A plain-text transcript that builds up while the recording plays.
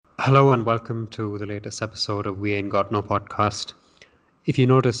Hello and welcome to the latest episode of We Ain't Got No Podcast. If you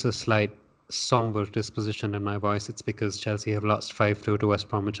notice a slight somber disposition in my voice, it's because Chelsea have lost 5-2 to West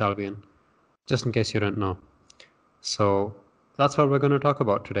Bromwich Albion, just in case you don't know. So that's what we're going to talk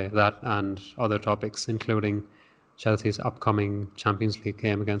about today, that and other topics, including Chelsea's upcoming Champions League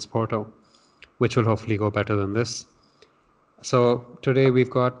game against Porto, which will hopefully go better than this. So today we've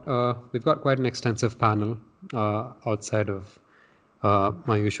got quite an extensive panel outside of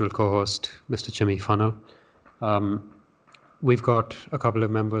my usual co-host, Mr. Jimmy Funnel. We've got a couple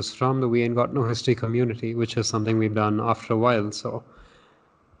of members from the We Ain't Got No History community, which is something we've done after a while. So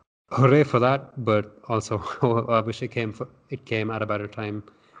hooray for that! But also, I wish it came at a better time.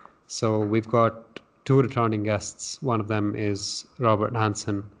 So we've got two returning guests. One of them is Robert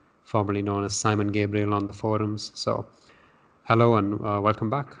Hansen, formerly known as Simon Gabriel on the forums. So hello and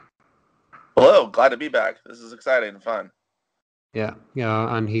welcome back. Hello, glad to be back. This is exciting and fun. Yeah,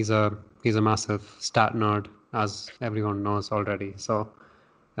 and he's a massive stat nerd, as everyone knows already. So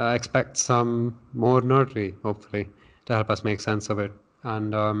expect some more nerdery, hopefully, to help us make sense of it.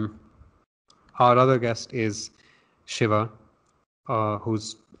 And our other guest is Shiva,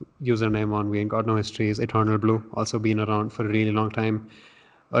 whose username on We Ain't Got No History is Eternal Blue, also been around for a really long time.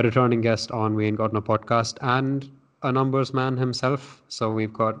 A returning guest on We Ain't Got No Podcast, and a numbers man himself. So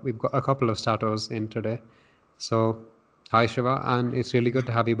we've got a couple of statos in today. So hi Shiva, and it's really good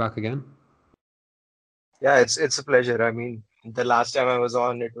to have you back again. Yeah, it's a pleasure. I mean, the last time I was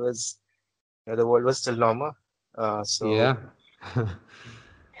on, it was the world was still normal. Yeah.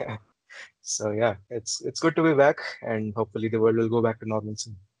 Yeah, so yeah, it's good to be back, and hopefully the world will go back to normal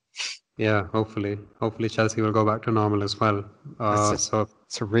soon. Yeah, hopefully Chelsea will go back to normal as well. It's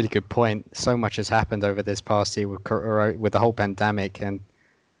a really good point. So much has happened over this past year with the whole pandemic, and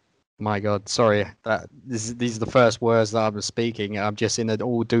my God, sorry that these are the first words that I'm speaking. I'm just in an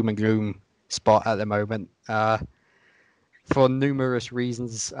all doom and gloom spot at the moment, for numerous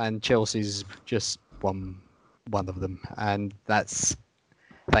reasons, and Chelsea's just one of them, and that's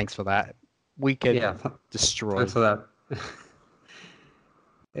thanks for that. We can destroy. Thanks for that.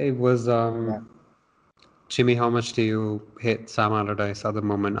 It was Jimmy, how much do you hate Sam Allardyce at the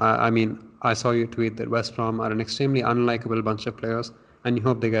moment? I mean, I saw you tweet that West Brom are an extremely unlikable bunch of players, and you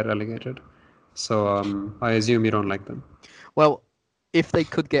hope they get relegated. So I assume you don't like them. Well, if they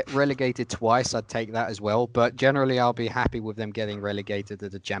could get relegated twice, I'd take that as well. But generally, I'll be happy with them getting relegated to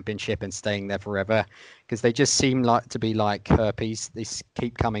the Championship and staying there forever, because they just seem to be like herpes. They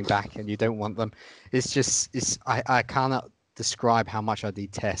keep coming back, and you don't want them. I cannot describe how much I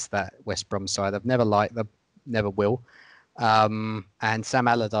detest that West Brom side. I've never liked them, never will. And Sam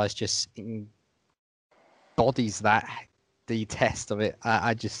Allardyce just embodies that detest of it.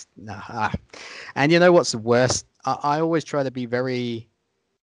 And you know what's the worst? I always try to be very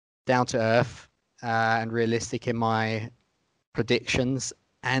down to earth and realistic in my predictions.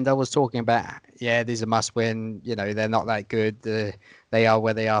 And I was talking about, these are must win. You know, they're not that good. They are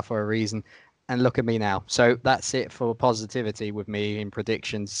where they are for a reason. And look at me now. So that's it for positivity with me in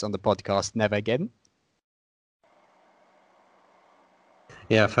predictions on the podcast. Never again.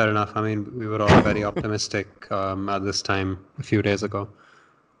 Yeah, fair enough. I mean, we were all very optimistic at this time a few days ago.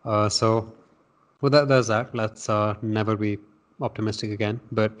 So there's that. Let's never be optimistic again.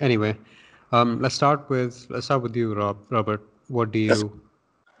 But anyway, let's start with you, Robert. What do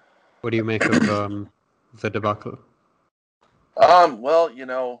you make of the debacle?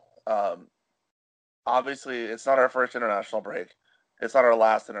 Well, obviously it's not our first international break. It's not our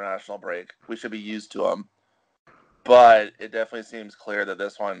last international break. We should be used to them. But it definitely seems clear that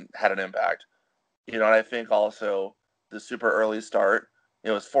this one had an impact. And I think also the super early start, it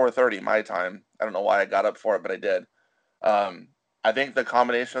was 4:30 my time. I don't know why I got up for it, but I did. I think the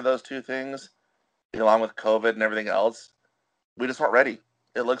combination of those two things, along with COVID and everything else, we just weren't ready.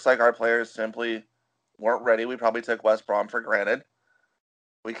 It looks like our players simply weren't ready. We probably took West Brom for granted.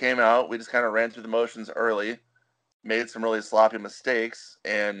 We came out, we just kind of ran through the motions early, made some really sloppy mistakes,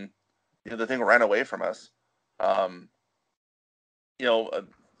 and the thing ran away from us.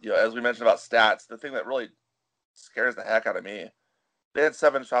 As we mentioned about stats, the thing that really scares the heck out of me, they had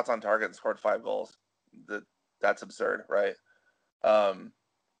 7 shots on target and scored 5 goals. That's absurd, right? And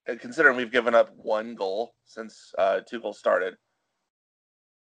considering we've given up 1 goal since 2 goals started,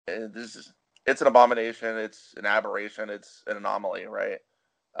 it's an abomination. It's an aberration. It's an anomaly, right?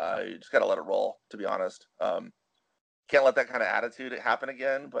 You just got to let it roll, to be honest. Can't let that kind of attitude happen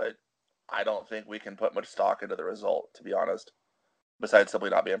again, but I don't think we can put much stock into the result, to be honest, besides simply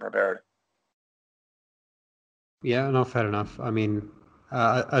not being prepared. Yeah, no, fair enough. I mean,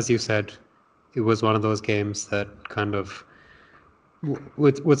 as you said, it was one of those games that kind of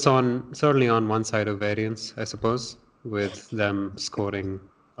What's on certainly on one side of variance, I suppose, with them scoring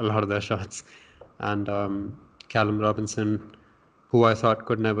a lot of their shots, and Callum Robinson, who I thought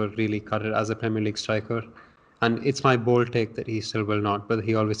could never really cut it as a Premier League striker. And it's my bold take that he still will not, but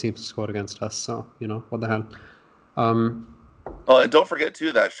he always seems to score against us. So, what the hell. Oh, and don't forget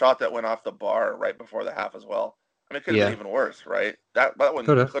too that shot that went off the bar right before the half as well. I mean, it could have Yeah, been even worse, right? That one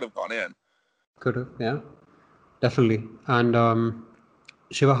could have, could have gone in. yeah, definitely. And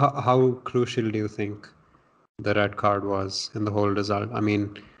Shiva, how crucial do you think the red card was in the whole result? I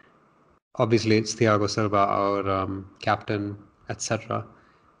mean, obviously it's Thiago Silva, our captain, etc.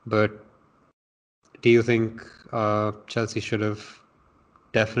 But do you think Chelsea should have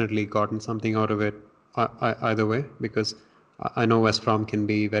definitely gotten something out of it either way? Because I know West Brom can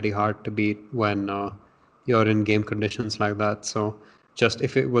be very hard to beat when you're in game conditions like that. So just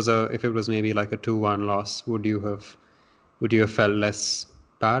if it was maybe like a 2-1 loss, would you have felt less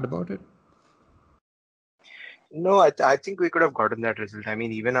bad about it? No, I think we could have gotten that result. I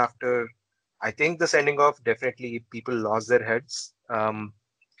mean, even after, I think the sending off, definitely people lost their heads.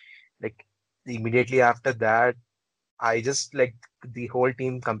 Like immediately after that, I just like the whole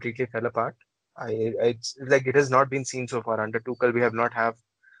team completely fell apart. It's like it has not been seen so far under Tuchel. We have not have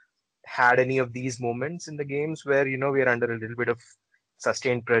had any of these moments in the games where we are under a little bit of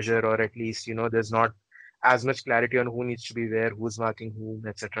sustained pressure, or at least there's not as much clarity on who needs to be where, who's marking whom,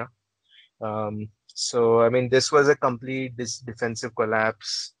 etc. So I mean, this was a complete this defensive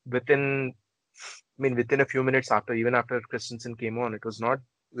collapse within. I mean, within a few minutes after, even after Christensen came on, it was not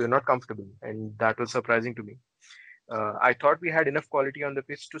we were not comfortable, and that was surprising to me. I thought we had enough quality on the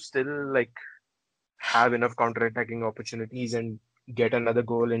pitch to still like have enough counter-attacking opportunities and get another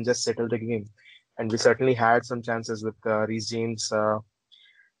goal and just settle the game. And we certainly had some chances with Reece James,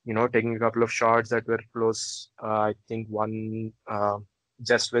 taking a couple of shots that were close. I think one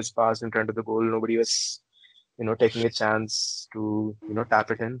just was passed in front of the goal. Nobody was, taking a chance to,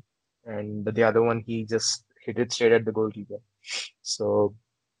 tap it in. And the other one, he just hit it straight at the goalkeeper. So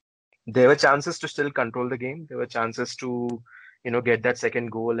there were chances to still control the game. There were chances to, get that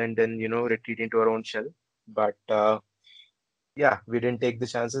second goal and then, retreat into our own shell. But yeah, we didn't take the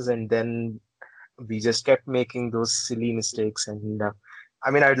chances, and then we just kept making those silly mistakes. And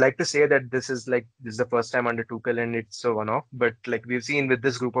I mean, I'd like to say that this is the first time under Tuchel and it's a one-off. But like we've seen with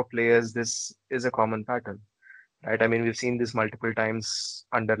this group of players, this is a common pattern, right? I mean, we've seen this multiple times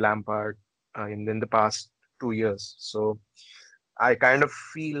under Lampard in the past 2 years. So I kind of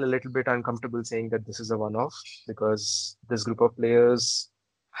feel a little bit uncomfortable saying that this is a one-off because this group of players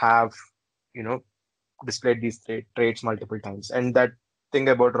have, you know, displayed these traits multiple times. And that thing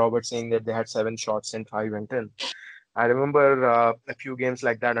about Robert saying that they had 7 shots and 5 went in. I remember a few games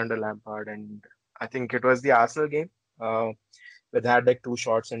like that under Lampard, and I think it was the Arsenal game where they had like 2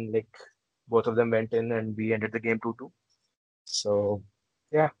 shots and like both of them went in, and we ended the game 2-2. So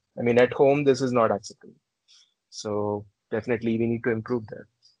yeah, I mean at home this is not acceptable. So definitely we need to improve there.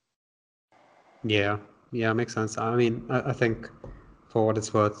 Yeah, makes sense. I mean, I think for what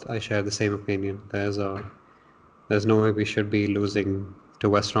it's worth, I share the same opinion. There's no way we should be losing to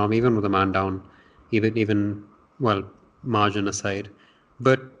West Brom, even with a man down, even well, margin aside.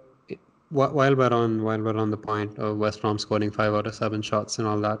 But while we're on the point of West Brom scoring 5 out of 7 shots and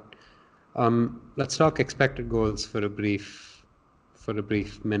all that, let's talk expected goals for a brief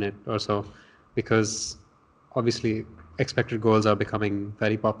minute or so, because obviously expected goals are becoming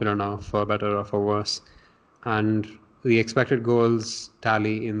very popular now, for better or for worse. And the expected goals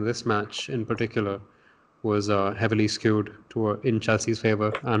tally in this match in particular was heavily skewed in Chelsea's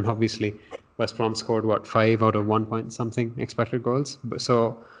favor, and obviously West Brom scored 5 out of 1 point something expected goals.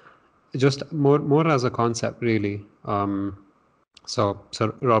 So just more as a concept, really. So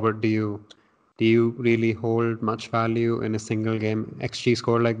Robert, do you really hold much value in a single game XG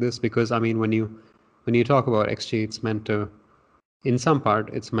score like this? Because I mean, when you talk about XG, in some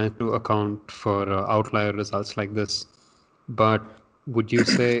part, it's meant to account for outlier results like this. But would you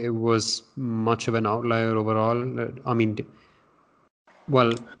say it was much of an outlier overall? I mean,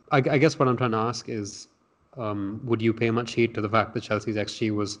 well, I guess what I'm trying to ask is, would you pay much heed to the fact that Chelsea's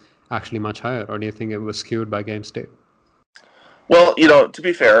XG was actually much higher, or do you think it was skewed by game state? Well, to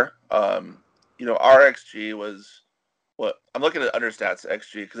be fair, our XG was what I'm looking at Understats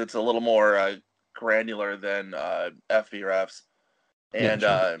XG because it's a little more granular than FBrefs, Yeah, and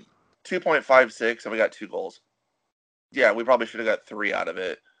sure. 2.56, and we got 2 goals. Yeah, we probably should have got 3 out of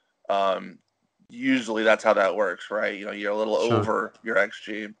it. Usually that's how that works, right? You're a little Sure. over your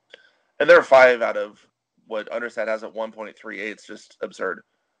XG, and they're 5 out of what Understat has at 1.38. It's just absurd.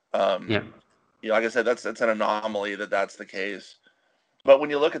 Yeah. Like I said, that's an anomaly that's the case. But when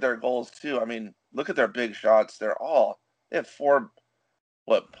you look at their goals too, I mean, look at their big shots. They have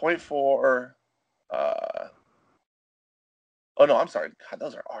 0.4. Oh no, I'm sorry. God,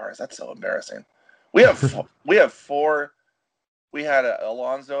 those are ours. That's so embarrassing. We have we have 4. We had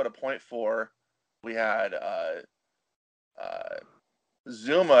Alonso at a 0.4. We had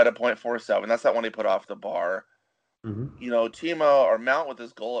Zuma at a 0.47. That's that one he put off the bar. Mm-hmm. Timo or Mount with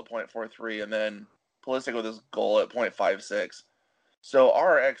his goal at 0.43, and then Pulisic with his goal at 0.56. So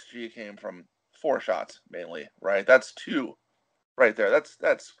our XG came from 4 shots mainly, right? That's 2 right there.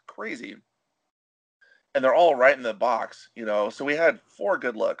 That's crazy. And they're all right in the box, So we had 4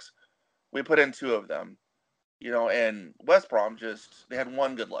 good looks. We put in 2 of them, and West Brom they had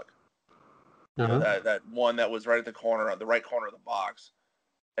 1 good look. That one that was right at the corner, the right corner of the box.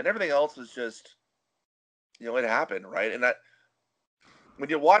 And everything else was just, it happened, right? And that when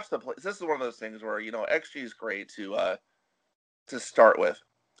you watch the play, this is one of those things where, XG is great to start with.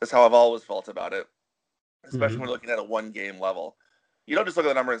 That's how I've always felt about it, especially when you're looking at a 1-game level. You don't just look at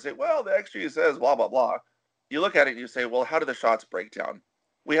the number and say, well, the XG says blah, blah, blah. You look at it and you say, well, how do the shots break down?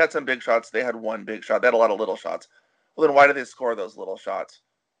 We had some big shots. They had 1 big shot. They had a lot of little shots. Well, then why did they score those little shots?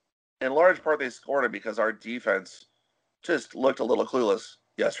 In large part, they scored it because our defense just looked a little clueless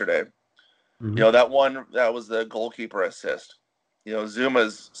yesterday. Mm-hmm. That one, that was the goalkeeper assist.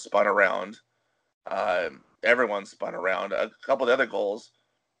 Zuma's spun around. Everyone spun around. A couple of the other goals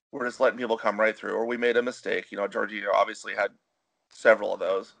were just letting people come right through, or we made a mistake. Jorginho obviously had several of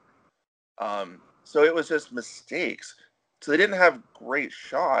those. So it was just mistakes. So they didn't have great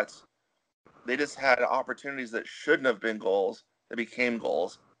shots. They just had opportunities that shouldn't have been goals that became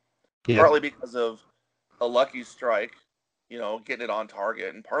goals. Yeah. Partly because of a lucky strike, getting it on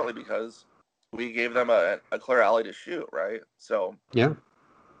target, and partly because we gave them a clear alley to shoot, right? So yeah,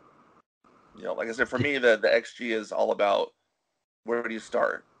 like I said, for me, the XG is all about where do you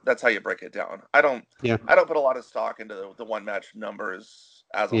start. That's how you break it down. I don't put a lot of stock into the 1 match numbers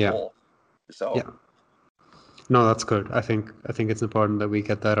as a whole. So yeah. No, that's good. I think it's important that we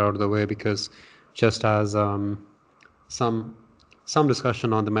get that out of the way, because just as some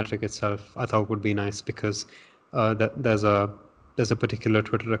discussion on the metric itself, I thought would be nice, because there's a particular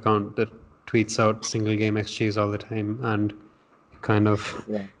Twitter account that tweets out single game XGs all the time, and kind of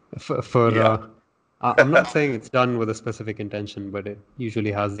I'm not saying it's done with a specific intention, but it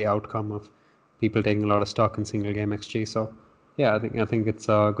usually has the outcome of people taking a lot of stock in single game XG. So yeah, I think it's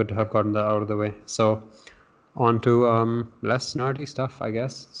good to have gotten that out of the way. So on to less nerdy stuff, I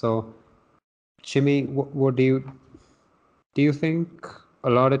guess. So Jimmy, what do you think a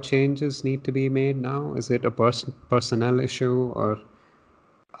lot of changes need to be made now? Is it a personnel issue, or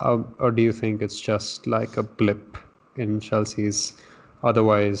do you think it's just like a blip in Chelsea's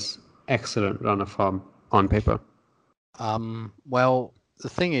otherwise excellent run of form on paper? Well, the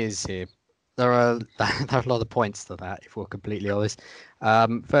thing is here, there are a lot of points to that, if we're completely honest.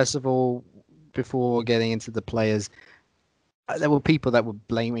 First of all, before getting into the players, there were people that were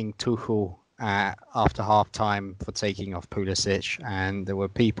blaming Tuchel after half-time for taking off Pulisic, and there were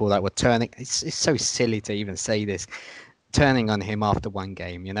people that were turning. It's so silly to even say this, turning on him after 1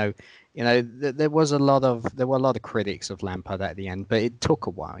 game. There were a lot of critics of Lampard at the end, but it took a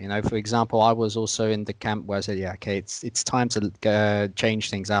while. For example, I was also in the camp where I said, yeah, okay, it's time to change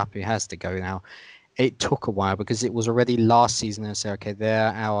things up. It has to go now. It took a while because it was already last season, and say, okay, there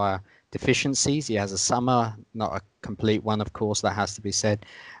are our deficiencies. He has a summer, not a complete one, of course, that has to be said,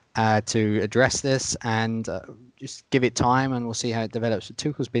 to address this, and just give it time, and we'll see how it develops. So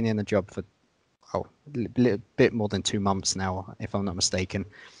Tuchel's been in the job for a little bit more than 2 months now, if I'm not mistaken.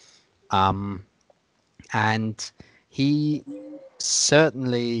 And he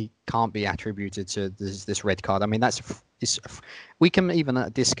certainly can't be attributed to this red card. I mean, we can even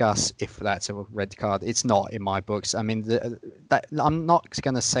discuss if that's a red card. It's not in my books. I mean, I'm not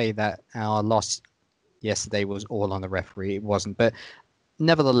going to say that our loss yesterday was all on the referee. It wasn't, but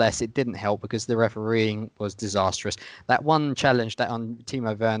nevertheless, it didn't help because the refereeing was disastrous. That one challenge that on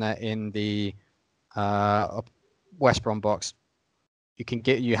Timo Werner in the West Brom box,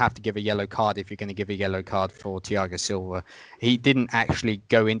 you have to give a yellow card if you're going to give a yellow card for Thiago Silva. He didn't actually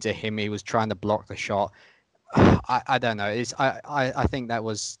go into him. He was trying to block the shot. I don't know. I think that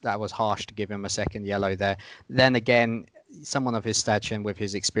was harsh to give him a second yellow there. Then again, someone of his stature and with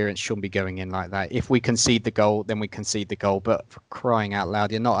his experience shouldn't be going in like that. If we concede the goal, then we concede the goal. But for crying out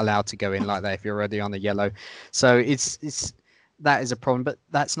loud, you're not allowed to go in like that if you're already on the yellow. So that is a problem. But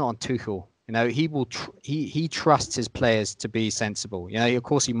that's not on Tuchel. You know, he will he trusts his players to be sensible. You know, of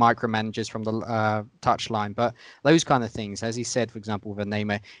course he micromanages from the touchline, but those kind of things, as he said, for example, with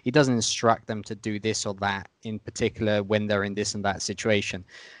Neymar, he doesn't instruct them to do this or that in particular when they're in this and that situation.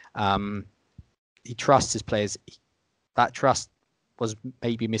 He trusts his players. That trust was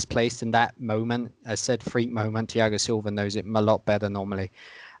maybe misplaced in that moment. As I said, freak moment. Thiago Silva knows it a lot better normally,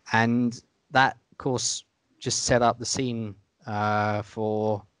 and that, of course, just set up the scene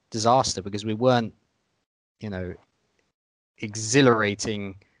for disaster, because we weren't, you know,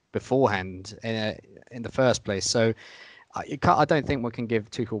 exhilarating beforehand in the first place. So I don't think we can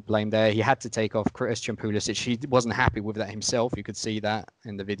give Tuchel blame there. He had to take off Christian Pulisic. He wasn't happy with that himself. You could see that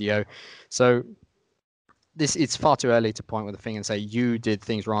in the video. So it's far too early to point with a finger and say you did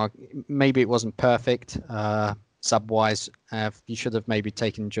things wrong. Maybe it wasn't perfect sub-wise. You should have maybe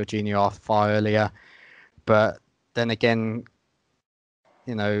taken Jorginho off far earlier. But then again,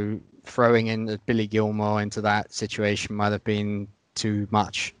 you know, throwing in Billy Gilmour into that situation might have been too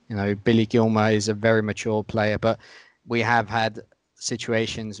much. You know, Billy Gilmour is a very mature player, but we have had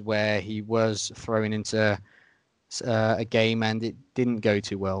situations where he was thrown into a game and it didn't go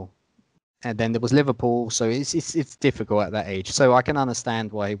too well. And then there was Liverpool, so it's difficult at that age. So I can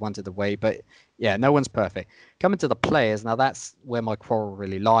understand why he wanted to wait, but yeah, no one's perfect. Coming to the players, now that's where my quarrel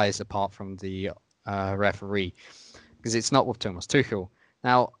really lies, apart from the referee, because it's not with Thomas Tuchel.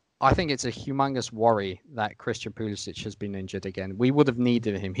 Now, I think it's a humongous worry that Christian Pulisic has been injured again. We would have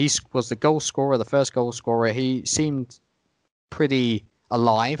needed him. He was the goal scorer, the first goal scorer. He seemed pretty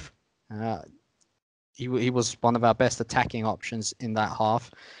alive. He was one of our best attacking options in that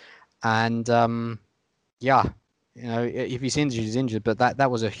half. And yeah, you know, if he's injured, he's injured. But that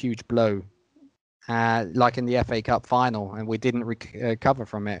was a huge blow, like in the FA Cup final, and we didn't recover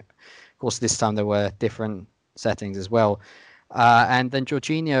from it. Of course, this time there were different settings as well. And then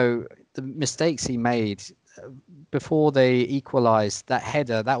Jorginho, the mistakes he made before they equalised, that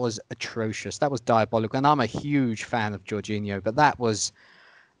header, that was atrocious. That was diabolical. And I'm a huge fan of Jorginho, but that was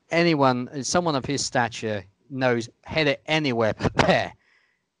someone of his stature knows head it anywhere but there.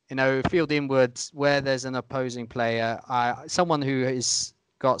 You know, field inwards where there's an opposing player. Someone who has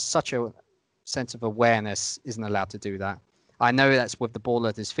got such a sense of awareness isn't allowed to do that. I know that's with the ball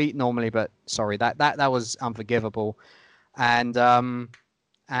at his feet normally, but sorry, that was unforgivable. And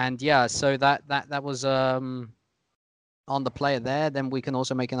yeah, so that was on the player there. Then we can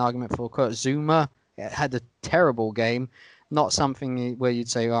also make an argument for Kurt Zouma. It had a terrible game, not something where you'd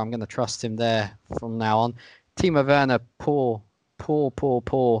say, "Oh, I'm going to trust him there from now on." Timo Werner, poor.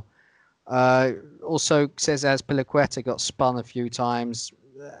 Also, Cesar Azpilicueta got spun a few times.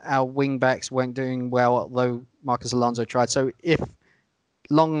 Our wing backs weren't doing well, although Marcos Alonso tried. So,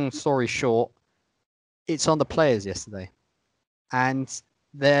 long story short, it's on the players yesterday. And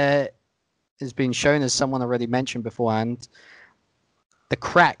there has been shown, as someone already mentioned beforehand, the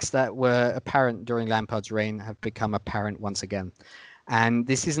cracks that were apparent during Lampard's reign have become apparent once again. And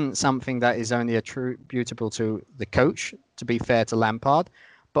this isn't something that is only attributable to the coach, to be fair to Lampard,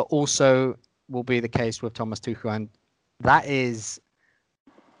 but also will be the case with Thomas Tuchel. And that is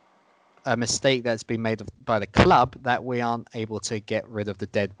a mistake that's been made by the club, that we aren't able to get rid of the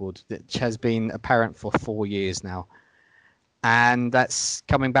deadwood, which has been apparent for 4 years now. And that's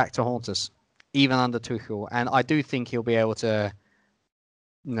coming back to haunt us, even under Tuchel. And I do think he'll be able to,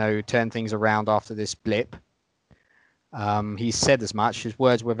 you know, turn things around after this blip. He said as much. His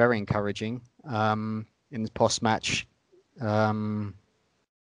words were very encouraging in the post-match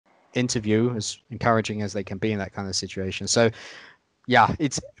interview, as encouraging as they can be in that kind of situation. So, yeah,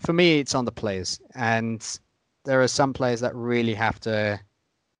 for me, it's on the players. And there are some players that really have to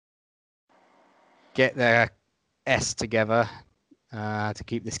get their S together to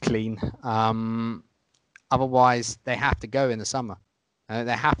keep this clean. Otherwise, they have to go in the summer.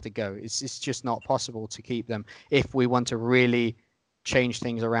 They have to go. It's just not possible to keep them if we want to really change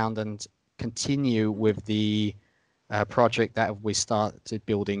things around and continue with the project that we started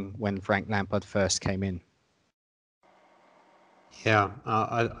building when Frank Lampard first came in. Yeah,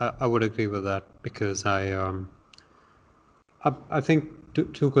 I would agree with that, because I think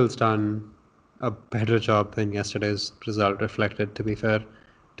Tuchel's done a better job than yesterday's result reflected, to be fair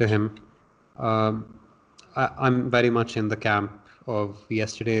to him. I'm very much in the camp of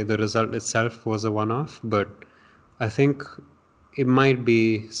yesterday. The result itself was a one-off, but I think it might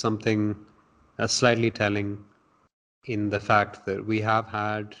be something slightly telling in the fact that we have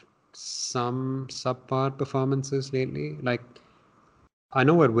had some subpar performances lately. Like, I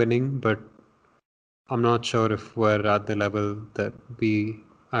know we're winning, but I'm not sure if we're at the level that we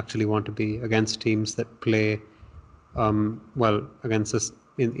actually want to be against teams that play well against us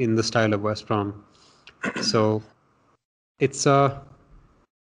in the style of West Brom. So it's yeah.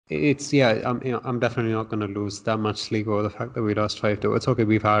 I'm definitely not going to lose that much sleep over the fact that we lost 5-2. It's okay.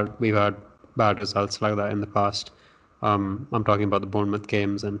 We've had bad results like that in the past. I'm talking about the Bournemouth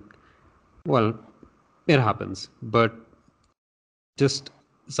games, and well, it happens. But just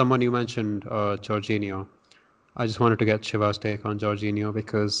someone you mentioned, Jorginho. I just wanted to get Shiva's take on Jorginho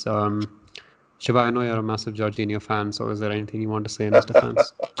because Shiva, I know you're a massive Jorginho fan. So is there anything you want to say in his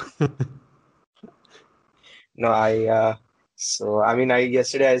defense? No, I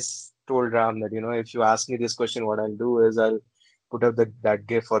yesterday told Ram that, if you ask me this question, what I'll do is I'll put up that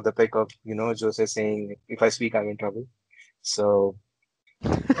gif or the pic of, Jose saying, if I speak, I'm in trouble. So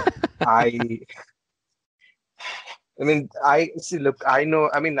I I see, look, I know,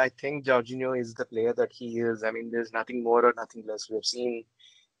 I think Jorginho is the player that he is. There's nothing more or nothing less. We've seen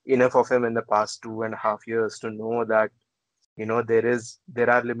enough of him in the past 2.5 years to know that, there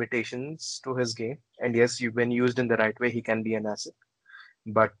are limitations to his game. And yes, when used in the right way, he can be an asset.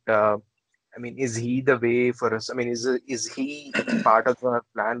 But is he the way for us? Is he part of our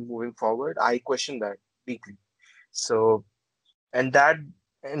plan moving forward? I question that deeply. So, and that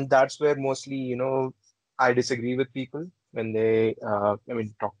and that's where mostly, I disagree with people when they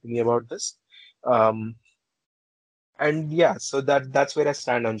talk to me about this. Um, and yeah, so that's where I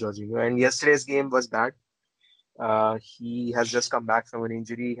stand on Jorginho. And yesterday's game was bad. He has just come back from an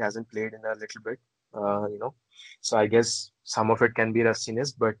injury. He hasn't played in a little bit, So I guess some of it can be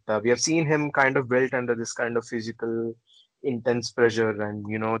rustiness, but we have seen him kind of built under this kind of physical, intense pressure. And,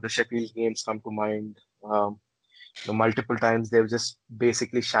 the Sheffield games come to mind. Multiple times they've just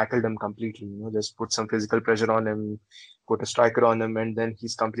basically shackled him completely, just put some physical pressure on him, put a striker on him, and then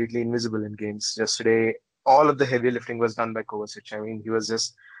he's completely invisible in games. Yesterday, all of the heavy lifting was done by Kovacic. He was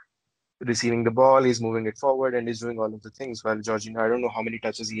just receiving the ball, he's moving it forward, and he's doing all of the things. While Jorginho, I don't know how many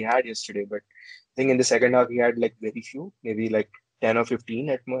touches he had yesterday, but I think in the second half he had like very few, maybe like 10 or 15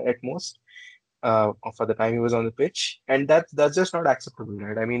 at most, for the time he was on the pitch, and that's just not acceptable,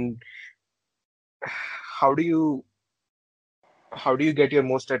 right? How do you get your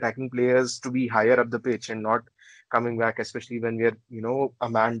most attacking players to be higher up the pitch and not coming back, especially when we're a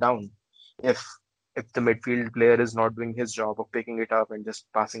man down? If the midfield player is not doing his job of picking it up and just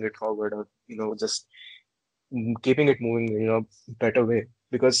passing it forward, or just keeping it moving, better way,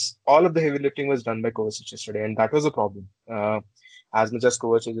 because all of the heavy lifting was done by Kovacic yesterday, and that was a problem. As much as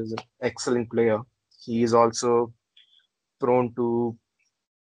Kovacic is an excellent player, he is also prone to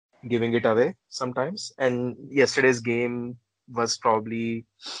giving it away sometimes. And yesterday's game was probably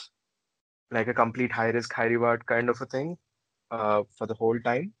like a complete high risk, high reward kind of a thing for the whole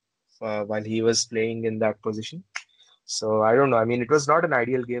time while he was playing in that position. So I don't know. It was not an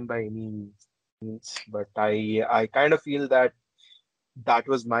ideal game by any means, but I kind of feel that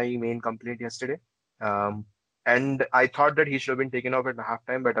was my main complaint yesterday. And I thought that he should have been taken off at the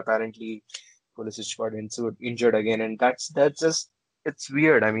halftime, but apparently Pulisic got injured again, and that's just, it's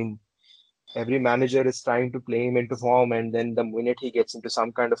weird. Every manager is trying to play him into form, and then the minute he gets into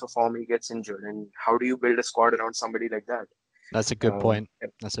some kind of a form, he gets injured. And how do you build a squad around somebody like that? That's a good point.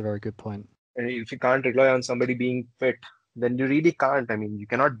 That's a very good point. And if you can't rely on somebody being fit, then you really can't. You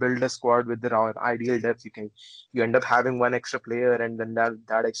cannot build a squad with the ideal depth. You end up having one extra player, and then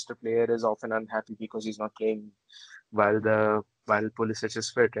that extra player is often unhappy because he's not playing while Pulisic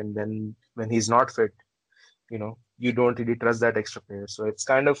is fit. And then when he's not fit, you don't really trust that extra player. So it's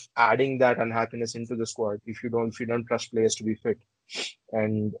kind of adding that unhappiness into the squad if you don't trust players to be fit.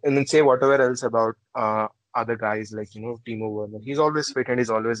 And then say whatever else about other guys like Timo Werner. He's always fit and he's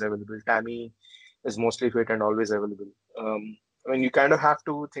always available. Tammy is mostly fit and always available. You kind of have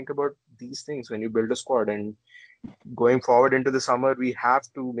to think about these things when you build a squad. And going forward into the summer, we have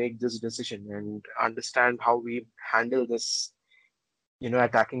to make this decision and understand how we handle this,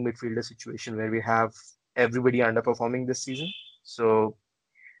 attacking midfielder situation where we have everybody underperforming this season. So,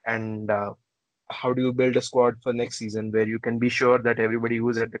 and how do you build a squad for next season where you can be sure that everybody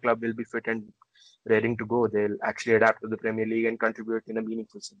who's at the club will be fit and ready to go? They'll actually adapt to the Premier League and contribute in a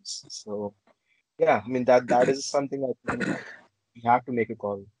meaningful sense. So, yeah, that is something I think we have to make a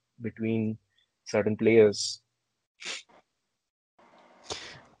call between certain players.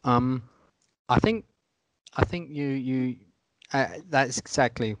 I think you that's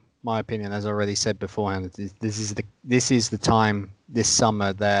exactly my opinion. As I already said beforehand, this is the time this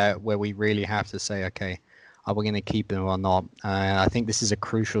summer where we really have to say, okay, are we going to keep him or not? I think this is a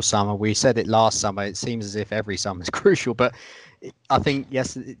crucial summer. We said it last summer. It seems as if every summer is crucial, but I think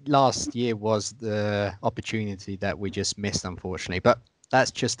last year was the opportunity that we just missed, unfortunately. But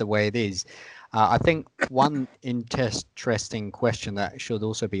that's just the way it is. I think one interesting question that should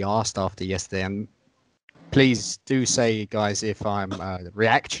also be asked after yesterday, and please do say, guys, if I'm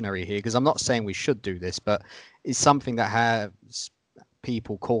reactionary here, because I'm not saying we should do this, but it's something that has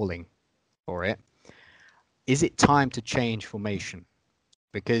people calling for it. Is it time to change formation?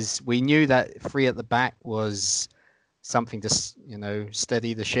 Because we knew that 3 at the back was something to,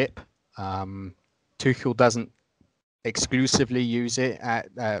 steady the ship. Tuchel doesn't exclusively use it at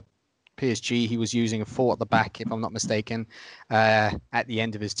PSG. He was using a 4 at the back, if I'm not mistaken, at the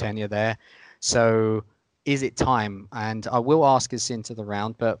end of his tenure there. So is it time? And I will ask us into the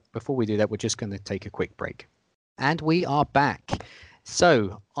round, but before we do that, we're just going to take a quick break. And we are back.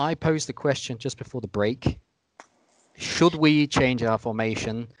 So I posed the question just before the break. Should we change our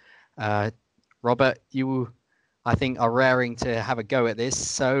formation? Robert, you, I think, are raring to have a go at this.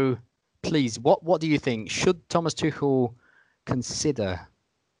 So please, what do you think? Should Thomas Tuchel consider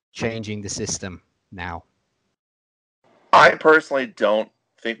changing the system now? I personally don't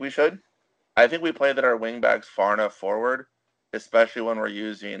think we should. I think we play that our wingbacks far enough forward, especially when we're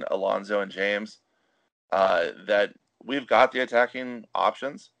using Alonso and James, that we've got the attacking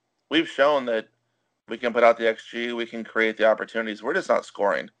options. We've shown that we can put out the XG, we can create the opportunities. We're just not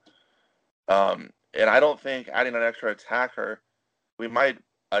scoring. And I don't think adding an extra attacker, we might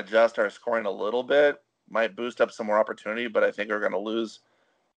adjust our scoring a little bit, might boost up some more opportunity, but I think we're going to lose,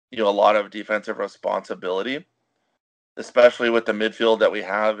 a lot of defensive responsibility, especially with the midfield that we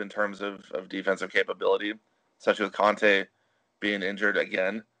have in terms of defensive capability, such as Conte being injured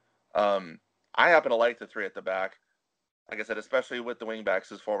again. I happen to like the 3 at the back. Like I said, especially with the wing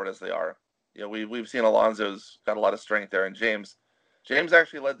backs as forward as they are. We've seen Alonso's got a lot of strength there, and James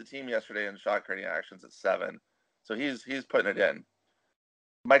actually led the team yesterday in shot creating actions at 7, so he's putting it in.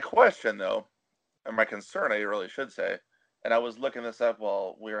 My question, though, or my concern, I really should say, and I was looking this up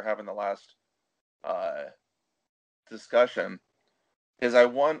while we were having the last discussion, is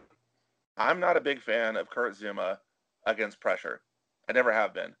I'm not a big fan of Kurt Zouma against pressure. I never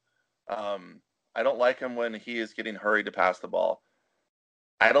have been. I don't like him when he is getting hurried to pass the ball.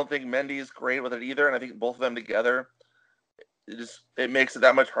 I don't think Mendy's great with it either, and I think both of them together, it makes it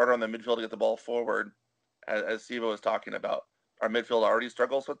that much harder on the midfield to get the ball forward, as Siva was talking about. Our midfield already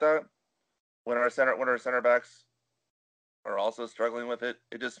struggles with that. When our center backs are also struggling with it,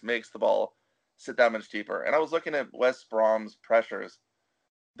 it just makes the ball sit that much deeper. And I was looking at West Brom's pressures.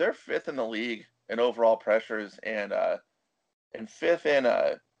 They're 5th in the league in overall pressures, and 5th in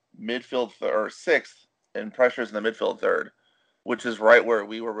midfield, or 6th in pressures in the midfield third, which is right where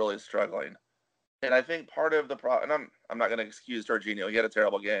we were really struggling. And I think part of the problem, and I'm not going to excuse Jorginho, he had a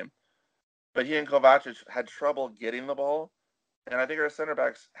terrible game, but he and Kovacic had trouble getting the ball, and I think our center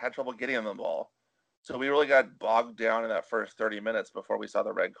backs had trouble getting the ball. So we really got bogged down in that first 30 minutes before we saw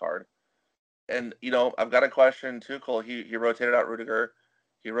the red card. And, I've got a question. Tuchel, he rotated out Rudiger.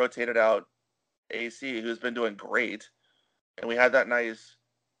 He rotated out AC, who's been doing great. And we had that nice,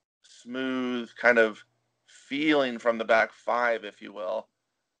 smooth kind of feeling from the back 5, if you will,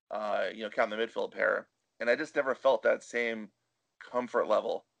 counting the midfield pair. And I just never felt that same comfort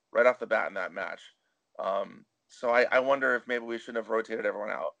level right off the bat in that match. So I wonder if maybe we shouldn't have rotated everyone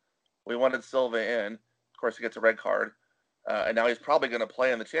out. We wanted Silva in. Of course, he gets a red card. And now he's probably going to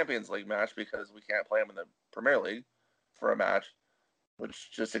play in the Champions League match because we can't play him in the Premier League for a match, which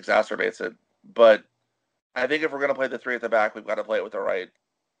just exacerbates it. But I think if we're going to play the 3 at the back, we've got to play it with the right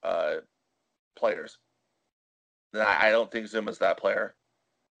players. And I don't think Zouma's that player.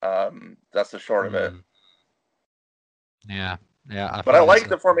 That's the short of it. Yeah. But I like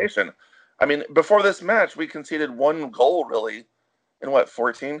the formation. I mean, before this match, we conceded 1 goal, really, in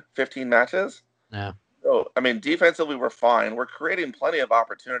 14, 15 matches? Yeah. So, I mean, defensively, we're fine. We're creating plenty of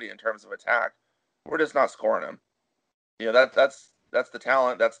opportunity in terms of attack. We're just not scoring them. That's the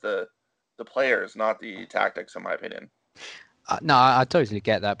talent. That's the players, not the tactics, in my opinion. No, I totally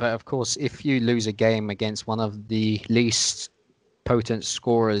get that. But of course, if you lose a game against one of the least potent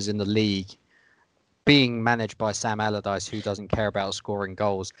scorers in the league, being managed by Sam Allardyce, who doesn't care about scoring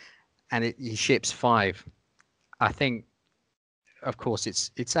goals, and he ships 5, I think, of course,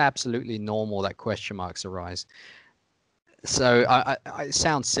 it's absolutely normal that question marks arise. So it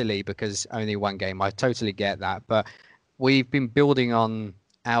sounds silly because only 1 game. I totally get that. But we've been building on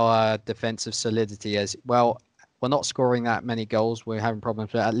our defensive solidity as well. We're not scoring that many goals. We're having problems,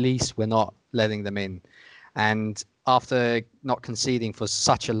 but at least we're not letting them in. And after not conceding for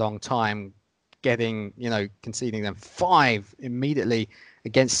such a long time, conceding them 5 immediately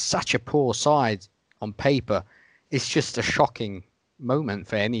against such a poor side on paper, it's just a shocking moment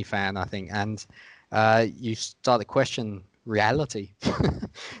for any fan, I think. And you start the question reality.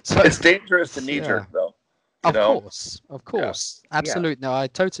 So It's dangerous to knee yeah. jerk, though. Of know? course, absolutely. No, I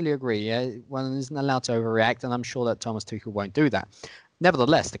totally agree. Yeah, one isn't allowed to overreact, and I'm sure that Thomas Tuchel won't do that.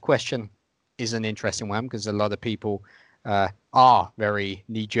 Nevertheless, the question is an interesting one because a lot of people are very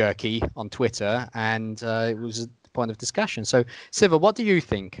knee-jerky on Twitter, and it was a point of discussion. So, Siva, what do you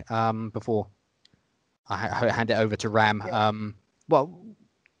think? Before I hand it over to Ram, well,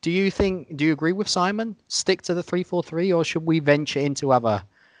 do you agree with Simon? Stick to the 3-4-3, or should we venture into other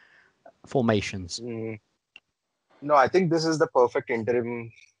formations? No, I think this is the perfect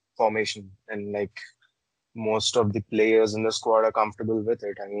interim formation, and like most of the players in the squad are comfortable with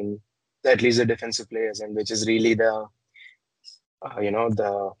it. I mean, at least the defensive players, and which is really the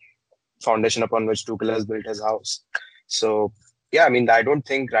the foundation upon which Tuchel has built his house. So yeah, I mean, I don't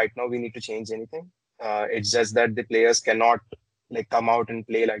think right now we need to change anything. It's just that the players cannot like come out and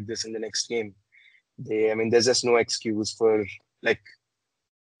play like this in the next game. I mean, there's just no excuse for like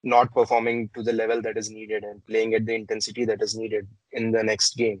not performing to the level that is needed and playing at the intensity that is needed in the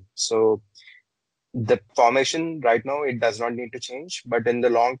next game. So the formation right now, it does not need to change, but in the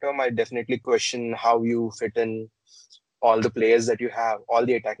long term, I definitely question how you fit in all the players that you have, all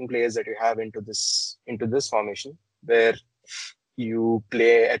the attacking players that you have into this formation, where you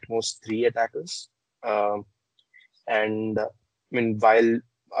play at most three attackers. And I mean, while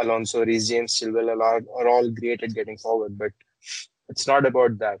Alonso, Reece James, Chilwell are all great at getting forward, but it's not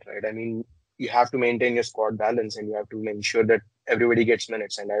about that, right? I mean, you have to maintain your squad balance and you have to ensure that everybody gets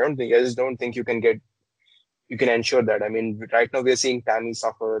minutes. And I just don't think you can ensure that. I mean, right now we're seeing Tammy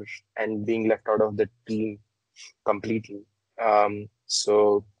suffer and being left out of the team completely. And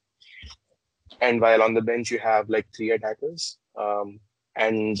while on the bench you have like three attackers,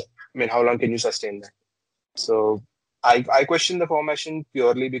 and I mean, how long can you sustain that? So I question the formation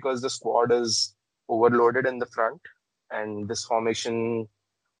purely because the squad is overloaded in the front, and this formation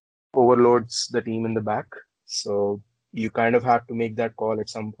overloads the team in the back. So you kind of have to make that call at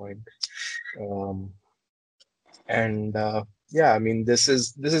some point. Yeah, I mean, this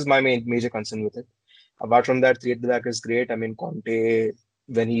is my major concern with it. Apart from that, three at the back is great. I mean, Conte,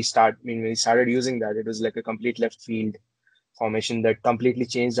 when he started using that, it was like a complete left field formation that completely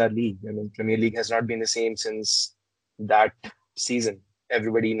changed our league. I mean, Premier League has not been the same since that season.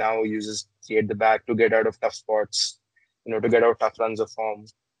 Everybody now uses three at the back to get out of tough spots, to get out tough runs of form.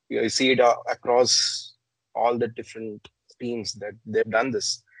 You see it across all the different teams that they've done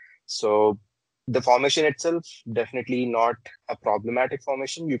this. So the formation itself, definitely not a problematic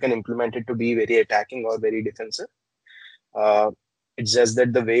formation. You can implement it to be very attacking or very defensive. It's just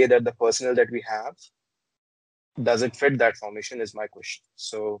that the way that the personnel that we have, does it fit that formation is my question.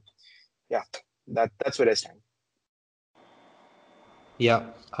 So yeah, that's where I stand. Yeah,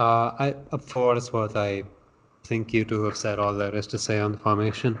 for what it's worth, I think you two have said all there is to say on the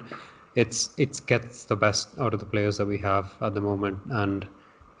formation. It gets the best out of the players that we have at the moment, and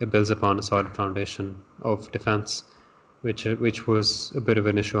it builds upon a solid foundation of defense, which was a bit of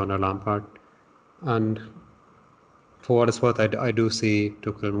an issue under Lampard. And for what it's worth, I do see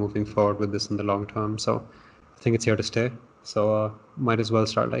Tuchel moving forward with this in the long term. So I think it's here to stay. So might as well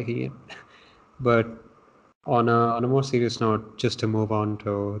start liking it. But on a more serious note, just to move on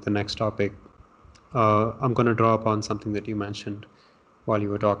to the next topic, I'm going to draw upon something that you mentioned while you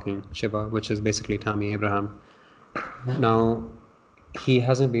were talking, Shiva, which is basically Tammy Abraham. Now, he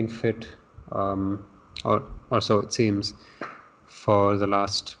hasn't been fit, or so it seems, for the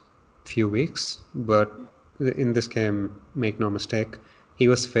last few weeks. But in this game, make no mistake, he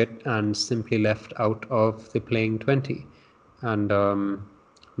was fit and simply left out of the playing 20, and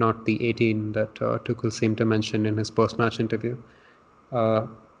not the 18 that Tuchel seemed to mention in his post-match interview.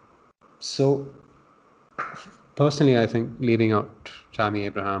 So, personally, I think leaving out Tammy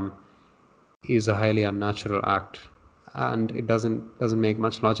Abraham is a highly unnatural act, and it doesn't make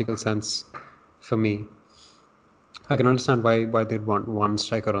much logical sense for me. I can understand why they'd want one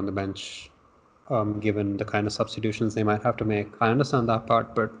striker on the bench, given the kind of substitutions they might have to make. I understand that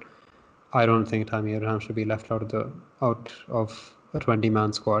part, but I don't think Tammy Abraham should be left out of a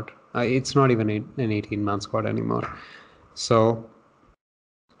 20-man squad. It's not even an 18-man squad anymore. So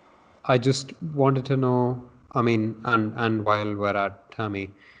I just wanted to know. I mean, and while we're at Tammy,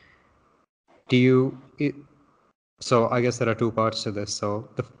 so I guess there are two parts to this. So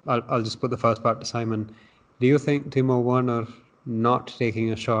I'll just put the first part to Simon. Do you think Timo Werner not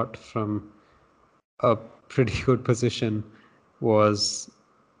taking a shot from a pretty good position was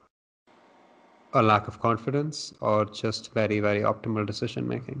a lack of confidence or just very, very optimal decision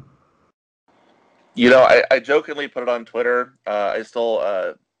making? I jokingly put it on Twitter. I stole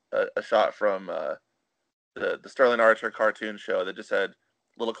a shot from the Sterling Archer cartoon show that just said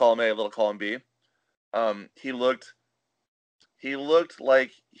little column A, little column B. He looked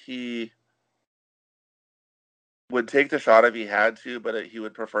like he would take the shot if he had to, but he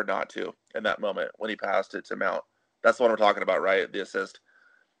would prefer not to in that moment when he passed it to Mount. That's the one we're talking about, right? The assist.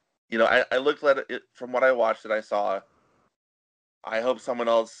 I looked at it from what I watched that I saw. I hope someone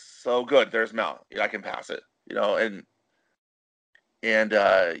else. So good. There's Mount. I can pass it.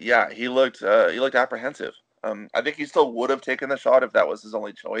 Yeah, he looked apprehensive. I think he still would have taken the shot if that was his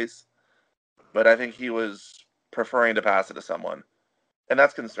only choice, but I think he was preferring to pass it to someone, and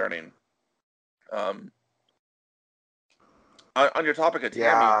that's concerning. On your topic of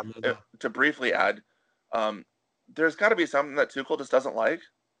Tammy, to briefly add, there's got to be something that Tuchel just doesn't like.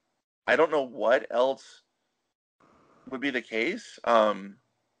 I don't know what else would be the case.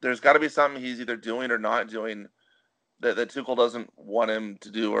 There's got to be something he's either doing or not doing that Tuchel doesn't want him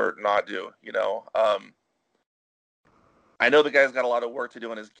to do or not do. I know the guy's got a lot of work to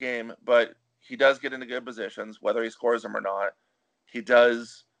do in his game, but he does get into good positions, whether he scores them or not. He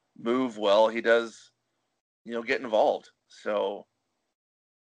does move well. He does, get involved. So,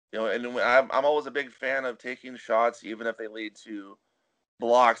 and I'm always a big fan of taking shots, even if they lead to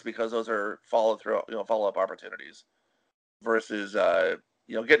blocks, because those are follow-up opportunities. Versus,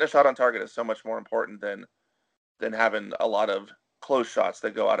 getting a shot on target is so much more important than having a lot of close shots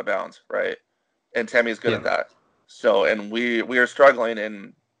that go out of bounds, right? And Tammy's good at that. So, and we are struggling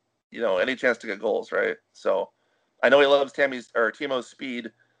in, any chance to get goals, right? So, I know he loves Timo's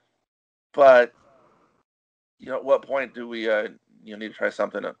speed, but at what point do we need to try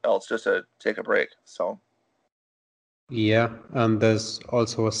something else just to take a break? So. Yeah, and there's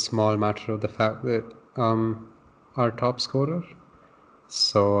also a small matter of the fact that our top scorer.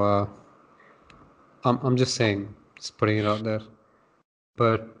 So I'm just saying, just putting it out there.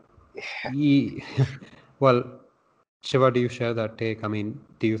 But well, Shiva, do you share that take? I mean,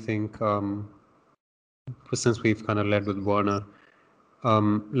 do you think since we've kind of led with Werner,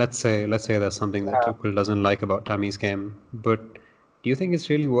 let's say there's something that Tuchel doesn't like about Tammy's game, but do you think it's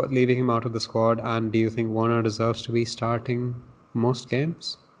really worth leaving him out of the squad? And do you think Werner deserves to be starting most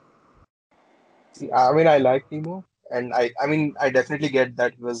games? See, I mean, I like Timo, and I definitely get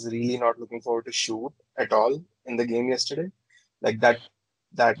that he was really not looking forward to shoot at all in the game yesterday. Like that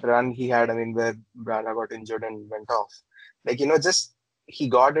run he had, I mean, where Brana got injured and went off. Like, just he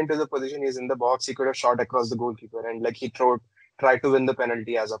got into the position, he's in the box, he could have shot across the goalkeeper, and like he tried to win the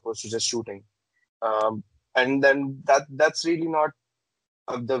penalty as opposed to just shooting. And then that's really not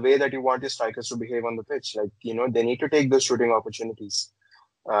the way that you want your strikers to behave on the pitch. Like, they need to take those shooting opportunities.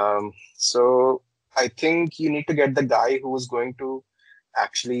 So I think you need to get the guy who is going to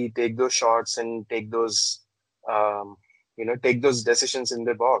actually take those shots and take those, take those decisions in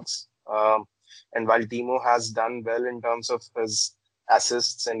the box. And while Timo has done well in terms of his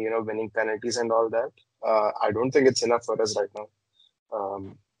assists and, winning penalties and all that, I don't think it's enough for us right now.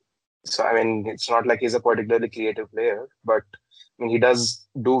 So, I mean, it's not like he's a particularly creative player, but I mean, he does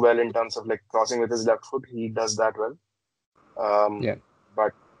do well in terms of like crossing with his left foot. He does that well.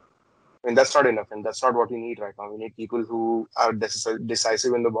 But I mean, that's not enough, and that's not what we need right now. We need people who are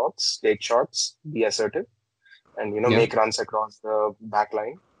decisive in the box, take shots, be assertive, and make runs across the back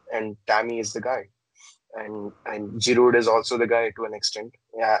line. And Tammy is the guy, and Giroud is also the guy to an extent.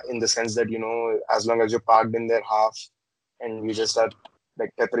 Yeah, in the sense that as long as you're parked in their half, and you just are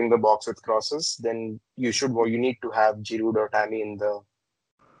like peppering the box with crosses, then you need to have Giroud or Tammy in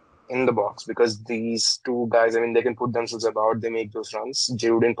the box, because these two guys, I mean, they can put themselves about, they make those runs.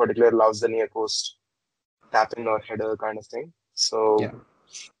 Giroud in particular loves the near post tap in or header kind of thing. So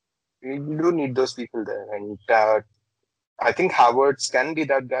you do need those people there. And I think Havertz can be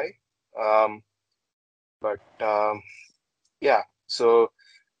that guy. So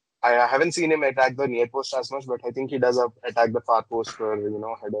I haven't seen him attack the near post as much, but I think he does attack the far post for,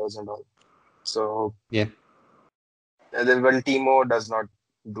 headers and all. So and then Timo does not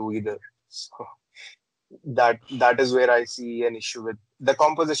do either. So that is where I see an issue with the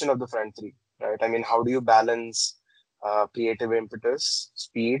composition of the front three, right? I mean, how do you balance creative impetus,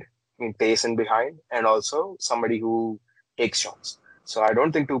 speed, I mean, pace and behind, and also somebody who takes shots? So I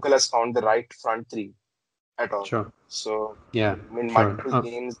don't think Tuchel has found the right front three at all. Sure. So yeah, multiple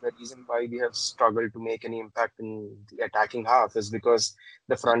games, the reason why we have struggled to make any impact in the attacking half is because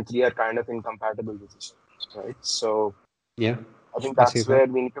the front three are kind of incompatible with each other, right? So I think that's where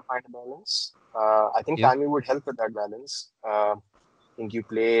we need to find a balance. I think Tammy would help with that balance. I think you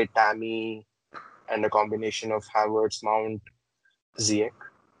play Tammy and a combination of Havertz, Mount, Ziyech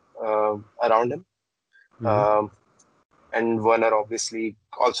around him. and Werner obviously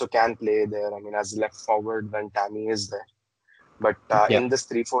also can play there. I mean, as left forward when Tammy is there. But Yeah. in this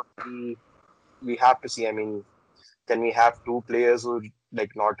 3-4-3, we have to see. I mean, can we have two players who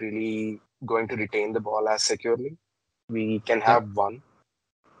like not really going to retain the ball as securely? We can have one,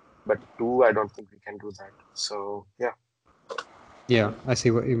 but two, I don't think we can do that. So yeah. Yeah, I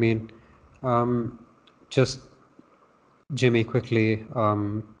see what you mean. Just Jimmy, quickly,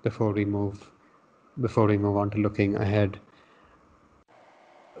 before we move on to looking ahead,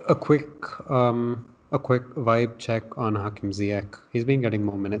 a quick vibe check on Hakim Ziyech. He's been getting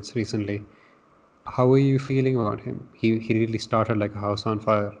more minutes recently. How are you feeling about him? He really started like a house on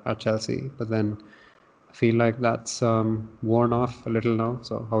fire at Chelsea, but then I feel like that's worn off a little now.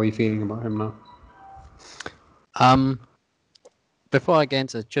 So how are you feeling about him now? Before I get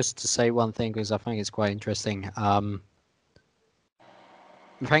into, just to say one thing, because I think it's quite interesting.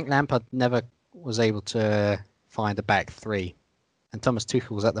 Frank Lampard never was able to find a back three, and Thomas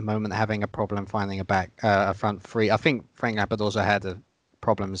Tuchel's at the moment having a problem finding a front three. I think Frank Lampard also had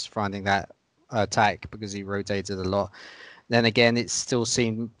problems finding that attack because he rotated a lot. Then again, it still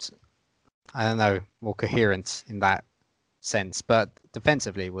seemed, I don't know, more coherent in that sense, but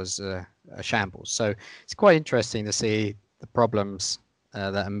defensively was a shambles. So it's quite interesting to see the problems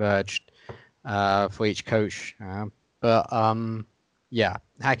that emerged for each coach. Yeah,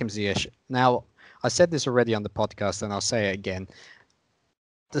 Hakim Ziyech. Now, I said this already on the podcast, and I'll say it again.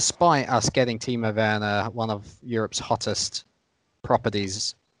 Despite us getting Timo Werner, one of Europe's hottest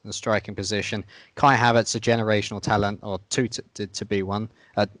properties in the striking position, Kai Havertz a generational talent, or to be one.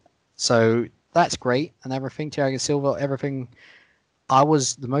 So that's great, and everything. Thiago Silva, everything. I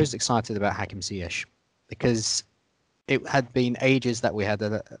was the most excited about Hakim Ziyech because it had been ages that we had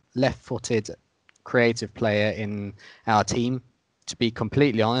a left-footed creative player in our team. To be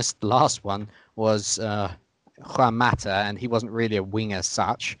completely honest, the last one was Juan Mata, and he wasn't really a winger as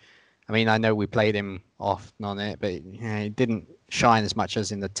such. I mean, I know we played him often on it, but he didn't shine as much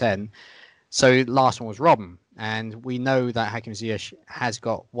as in the 10. So last one was Robben, and we know that Hakim Ziyech has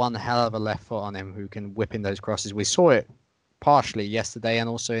got one hell of a left foot on him who can whip in those crosses. We saw it partially yesterday and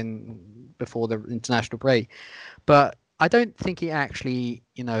also before the international break. But I don't think he actually,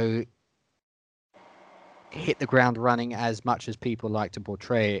 hit the ground running as much as people like to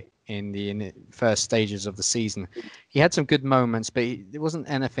portray it in the first stages of the season. He had some good moments, but it wasn't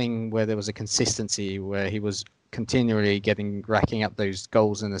anything where there was a consistency where he was continually racking up those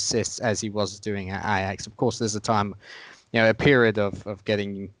goals and assists as he was doing at Ajax. Of course, there's a time, a period of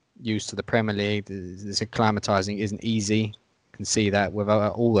getting used to the Premier League. This acclimatizing isn't easy. You can see that with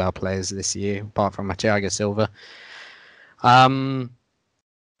all our players this year, apart from Thiago Silva.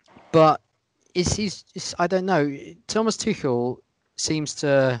 But I don't know. Thomas Tuchel seems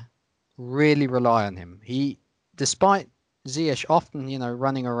to really rely on him. Despite Ziyech often,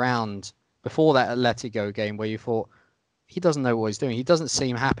 running around before that Atletico game where you thought he doesn't know what he's doing. He doesn't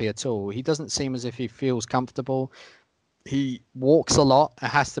seem happy at all. He doesn't seem as if he feels comfortable. He walks a lot, it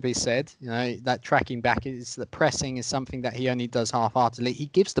has to be said. That tracking back the pressing is something that he only does half-heartedly. He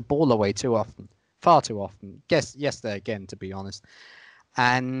gives the ball away too often, far too often. Yesterday again, to be honest.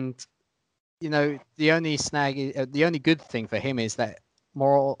 And the only good thing for him is that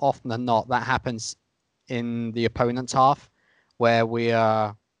more often than not, that happens in the opponent's half, where we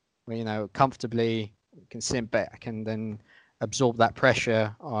are, comfortably can sit back and then absorb that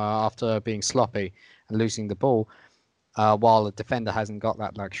pressure after being sloppy and losing the ball, while the defender hasn't got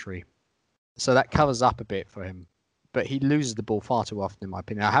that luxury. So that covers up a bit for him. But he loses the ball far too often, in my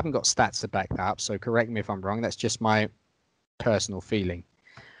opinion. I haven't got stats to back that up, so correct me if I'm wrong. That's just my personal feeling.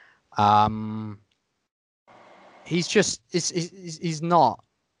 He's not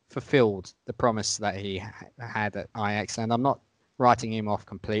fulfilled the promise that he had at Ajax, and I'm not writing him off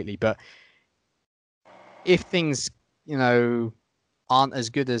completely, but if things aren't as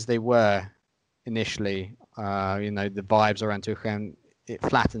good as they were initially, the vibes around Tuchel, it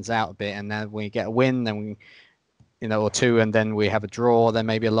flattens out a bit, and then we get a win, then we or two, and then we have a draw, then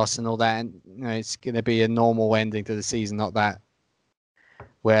maybe a loss and all that, and it's going to be a normal ending to the season, not that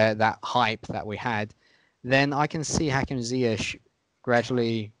where that hype that we had, then I can see Hakim Ziyech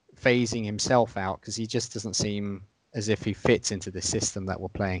gradually phasing himself out because he just doesn't seem as if he fits into the system that we're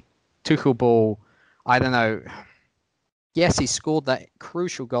playing. Tuchel ball, I don't know. Yes, he scored that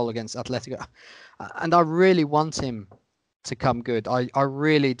crucial goal against Atletico, and I really want him to come good. I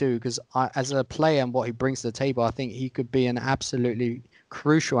really do, because as a player and what he brings to the table, I think he could be an absolutely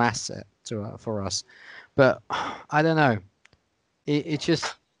crucial asset for us. But I don't know. It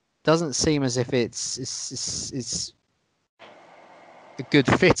just doesn't seem as if it's a good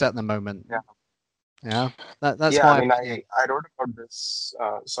fit at the moment. Yeah. Yeah, that's Yeah, I my mean, opinion. I wrote about this.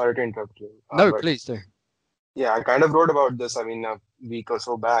 Sorry to interrupt you, No, but please do. yeah, I kind of wrote about this. I mean, a week or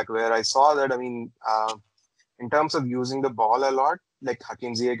so back, where I saw that. I mean, in terms of using the ball a lot, like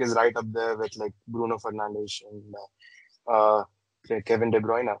Hakim Ziyech is right up there with like Bruno Fernandes and uh, Kevin De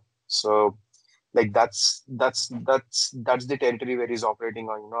Bruyne. So like that's the territory where he's operating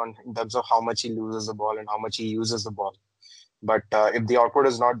on, in terms of how much he loses the ball and how much he uses the ball. But if the output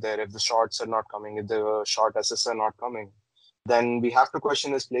is not there, if the shots are not coming, if the shot assists are not coming, then we have to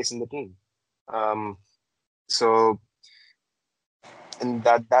question his place in the team. Um, so, and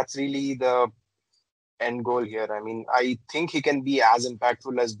that's really the end goal here. I mean, I think he can be as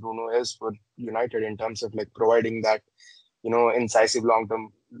impactful as Bruno is for United in terms of like providing that, incisive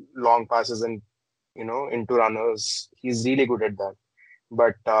long passes and into runners. He's really good at that.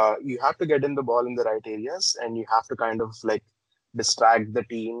 But you have to get in the ball in the right areas, and you have to kind of like distract the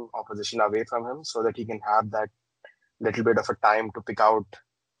team opposition away from him so that he can have that little bit of a time to pick out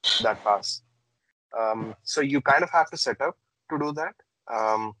that pass. So you kind of have to set up to do that.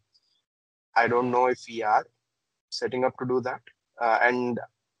 Um, I don't know if we are setting up to do that. And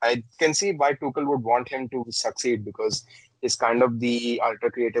I can see why Tuchel would want him to succeed because he's kind of the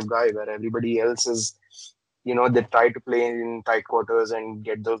ultra creative guy where everybody else is, they try to play in tight quarters and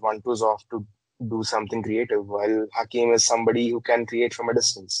get those one twos off to do something creative. While Hakim is somebody who can create from a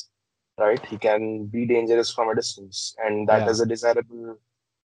distance, right? He can be dangerous from a distance, and that Yeah, is a desirable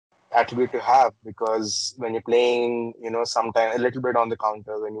attribute to have because when you're playing, sometimes a little bit on the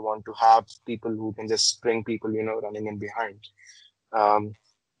counter, when you want to have people who can just spring people, running in behind, um,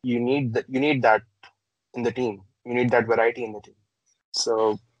 you need that in the team. You need that variety in the team.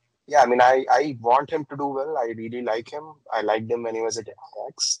 So yeah, I mean, I want him to do well. I really like him. I liked him when he was at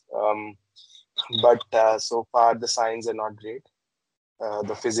Ajax. But so far the signs are not great.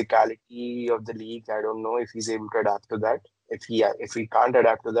 The physicality of the league, I don't know if he's able to adapt to that. If he can't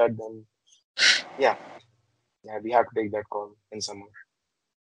adapt to that, then yeah, yeah, we have to take that call in summer.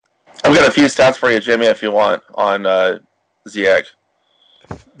 I've got a few stats for you, Jimmy, if you want, on Ziyech.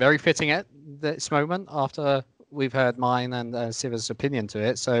 very fitting at this moment after we've heard mine and Siva's opinion to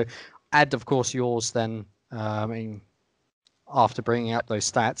it. So add, of course, yours then. I mean, after bringing up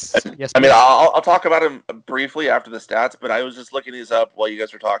those stats. Yes, I mean, please. I'll talk about him briefly after the stats, but I was just looking these up while you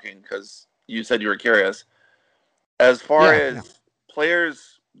guys were talking because you said you were curious. As far Yeah, yeah. as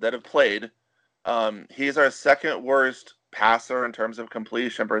players that have played, he's our second worst passer in terms of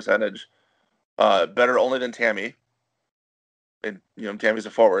completion percentage, better only than Tammy. And Tammy's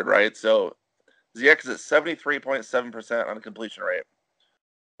a forward, right? So Ziyech is at 73.7% on a completion rate,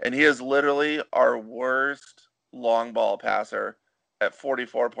 and he is literally our worst long ball passer at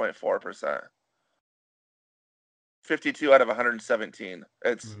 44.4%. 52 out of 117.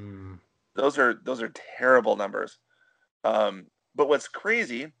 It's those are terrible numbers. But what's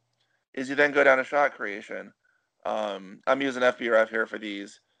crazy is you then go down to shot creation. I'm using FBref here for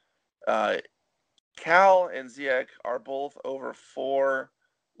these. Cal and Ziyech are both over 4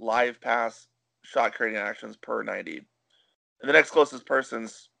 live pass shot creating actions per 90. And the next closest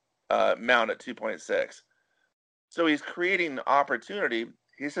person's Mount at 2.6. So he's creating opportunity.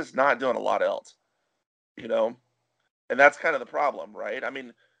 He's just not doing a lot else, And that's kind of the problem, right? I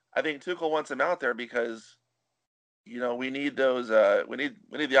mean, I think Tuchel wants him out there because, we need those. We need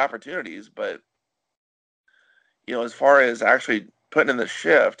the opportunities, but as far as actually putting in the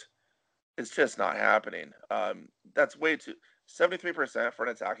shift, it's just not happening. That's way too 73% for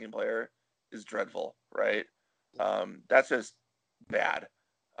an attacking player is dreadful, right? That's just bad.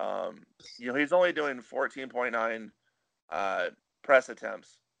 He's only doing 14.9 press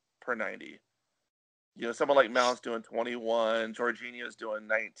attempts per 90. Someone like Mount's doing 21, Jorginho's doing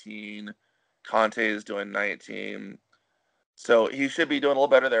 19, Conte is doing 19. So he should be doing a little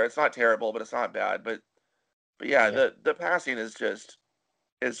better there. It's not terrible, but it's not bad. But yeah, Yeah, the passing is just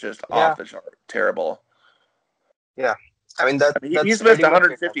yeah, off the chart, terrible. yeah. I mean that I mean, that's he's missed pretty much it.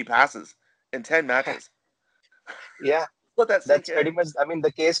 150 passes in 10 matches. Yeah, Let that sink that's in. pretty much. I mean,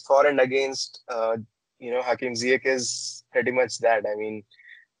 the case for and against, Hakim Ziyech is pretty much that. I mean,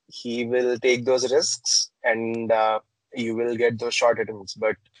 he will take those risks, and you will get those short attempts.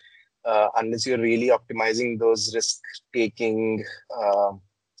 But unless you're really optimizing those risk-taking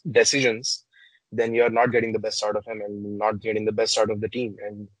decisions, then you're not getting the best out of him and not getting the best out of the team.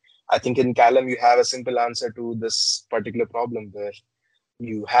 And I think in Callum, you have a simple answer to this particular problem where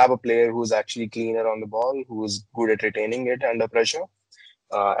you have a player who's actually cleaner on the ball, who's good at retaining it under pressure,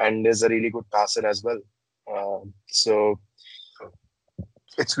 and is a really good passer as well. So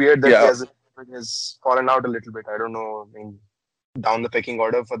it's weird that he Yeah. has fallen out a little bit. I don't know. I mean, down the pecking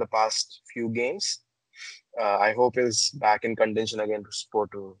order for the past few games. I hope he's back in contention again to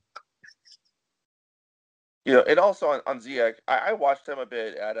Porto. And also on Ziyech, I watched him a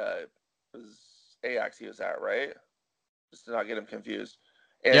bit at Ajax he was at, right? Just to not get him confused.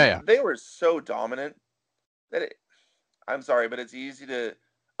 And Yeah. they were so dominant that I'm sorry, but it's easy to.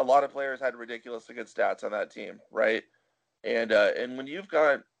 A lot of players had ridiculously good stats on that team, right? And when you've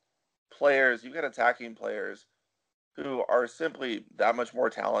got players, you've got attacking players who are simply that much more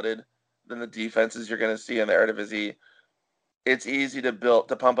talented than the defenses you're going to see in the Eredivisie. It's easy to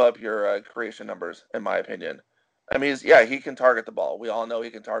pump up your creation numbers, in my opinion. I mean, he can target the ball. We all know he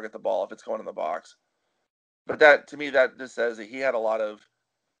can target the ball if it's going in the box. But that, to me, that just says that he had a lot of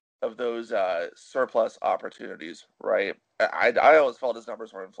those surplus opportunities, right? I always felt his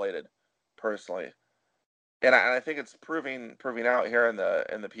numbers were inflated, personally, and I think it's proving out here in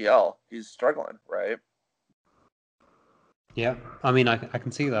the PL. He's struggling, right? Yeah, I mean, I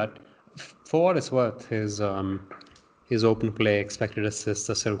can see that. For what it's worth, his open play, expected assists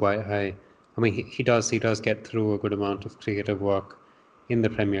are still quite high. I mean, he does get through a good amount of creative work in the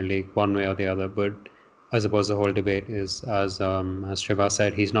Premier League, one way or the other. But I suppose the whole debate is, as Trevor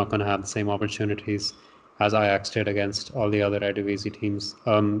said, he's not going to have the same opportunities as Ajax did against all the other Eredivisie teams.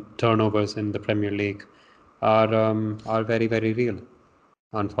 Turnovers in the Premier League are very, very real,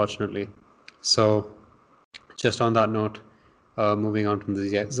 unfortunately. So, just on that note, moving on from the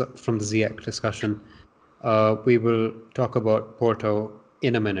Ziyech discussion, we will talk about Porto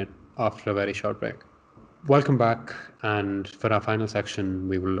in a minute after a very short break. Welcome back, and for our final section,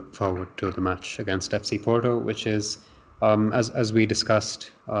 we will look forward to the match against FC Porto, which is, as we discussed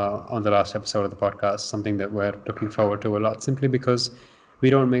on the last episode of the podcast, something that we're looking forward to a lot, simply because we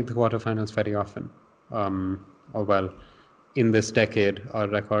don't make the quarterfinals very often. In this decade, our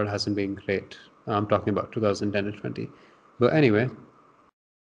record hasn't been great. I'm talking about 2010 and 20. But anyway,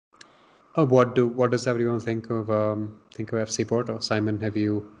 what does everyone think of FC Porto? Simon, have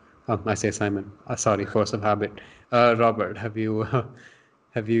you? I say Simon. Sorry, force of habit. Robert, have you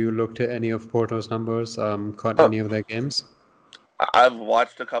looked at any of Porto's numbers? Caught any of their games? I've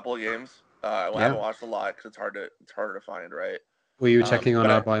watched a couple of games. I Yeah. haven't watched a lot because it's harder to find, right? Were you checking on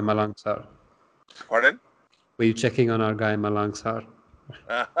our boy Malang Sarr? Pardon? Were you checking on our guy Malang Sarr?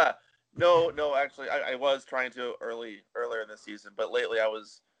 No. Actually, I was trying to earlier in the season, but lately I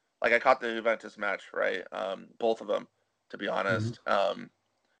was I caught the Juventus match, right? Both of them, to be honest.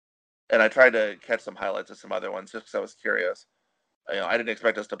 And I tried to catch some highlights of some other ones just because I was curious. I didn't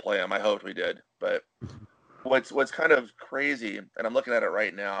expect us to play them. I hoped we did, but what's kind of crazy, and I'm looking at it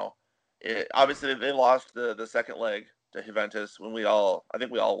right now. Obviously, they lost the second leg to Juventus when I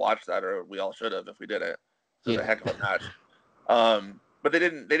think we all watched that, or we all should have if we did it. It was a heck of a match. But they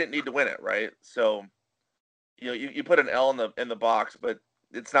didn't need to win it, right? So, you put an L in the box, but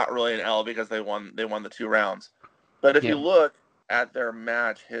it's not really an L because they won the 2 rounds. But if you look at their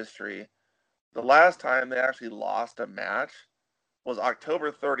match history, the last time they actually lost a match was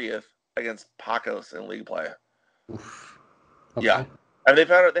October 30th against Pacos in league play. Oof. Okay. Yeah, and they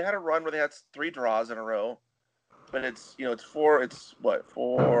had a run where they had 3 draws in a row, but it's 4,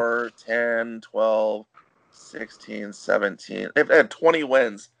 10, 12, 16, 17. They've had 20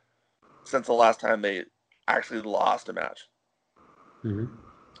 wins since the last time they actually lost a match. Mm-hmm.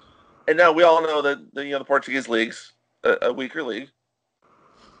 And now we all know that the Portuguese league's a weaker league,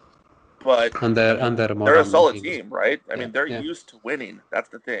 but they're a solid team, right? I mean, they're used to winning. That's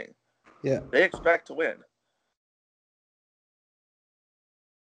the thing. Yeah. They expect to win.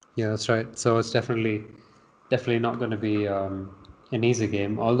 Yeah, that's right. So it's definitely not going to be an easy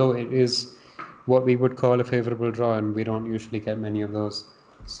game, although it is what we would call a favorable draw, and we don't usually get many of those.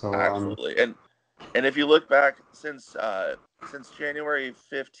 So absolutely, and if you look back since January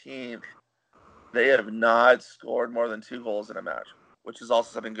 15th, they have not scored more than 2 goals in a match, which is also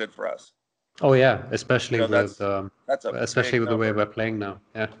something good for us. Oh yeah, especially with especially with the way we're playing now.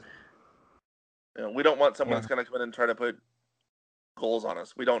 Yeah. We don't want someone that's going to come in and try to put goals on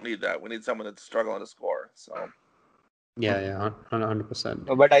us. We don't need that. We need someone that's struggling to score. So. Yeah,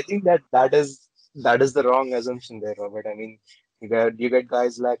 100%. But I think that is the wrong assumption there, Robert. I mean, you get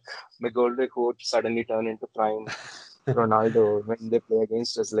guys like McGoldrick who suddenly turn into prime Ronaldo when they play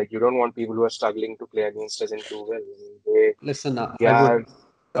against us. Like, you don't want people who are struggling to play against us and do well. Listen, I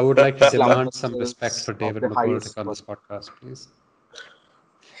would like to demand some respect for David McGoldrick on this podcast, please.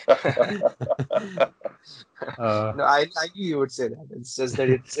 No, I knew you would say that. It's just that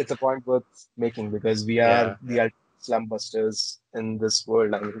it's a point worth making because we are the slum busters in this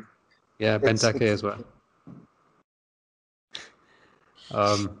world. I mean, Benteke as well.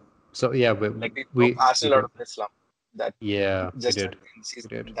 So yeah, we Arsenal out of the slum. That we did.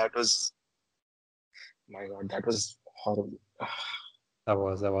 That was My God, that was horrible. That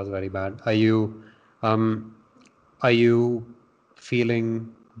was very bad. Are you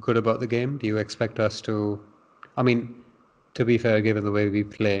feeling good about the game? Do you expect us to? I mean, to be fair, given the way we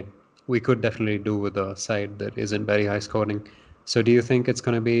play, we could definitely do with a side that isn't very high scoring. So, do you think it's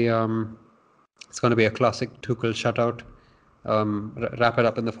going to be a classic Tuchel shutout? Wrap it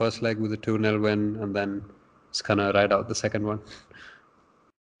up in the first leg with a 2-0 win, and then it's gonna ride out the second one.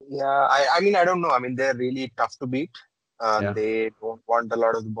 Yeah, I mean, I don't know. I mean, they're really tough to beat. Yeah. They don't want a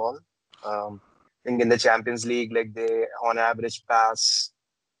lot of the ball. I think in the Champions League, like they on average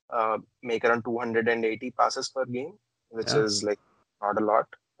make around 280 passes per game, which Yeah. is like not a lot.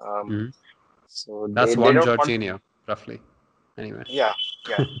 Mhm. So That's they one don't want. Jorginho, roughly. Anyway. Yeah,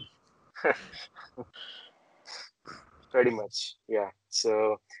 yeah, pretty much. Yeah.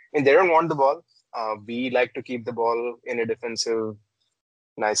 So and they don't want the ball. We like to keep the ball in a defensive,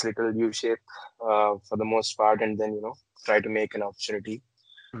 nice little U shape for the most part, and then try to make an opportunity.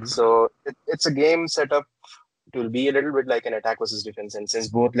 Mhm. So it's a game set up. It will be a little bit like an attack versus defense, and since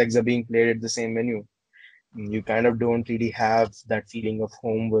both legs are being played at the same venue, you kind of don't really have that feeling of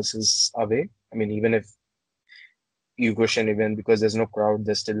home versus away. I mean, even if you question even because there's no crowd,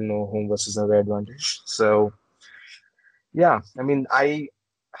 there's still no home versus away advantage. So yeah, I mean, I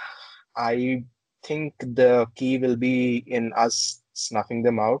think the key will be in us snuffing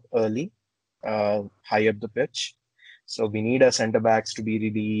them out early, high up the pitch. So we need our centre backs to be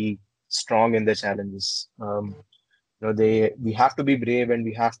really strong in their challenges. We have to be brave and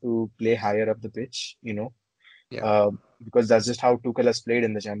we have to play higher up the pitch. Yeah. Because that's just how Tuchel has played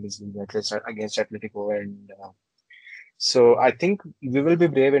in the Champions League, at least against Atletico. And so I think we will be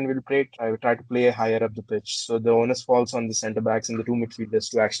brave and we'll try to play higher up the pitch. So the onus falls on the centre backs and the two midfielders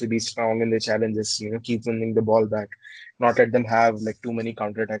to actually be strong in their challenges. Keep winning the ball back, not let them have like too many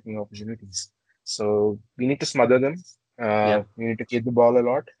counter-attacking opportunities. So we need to smother them. Yeah. We need to keep the ball a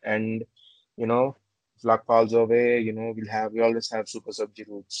lot, and if luck falls away, we always have super sub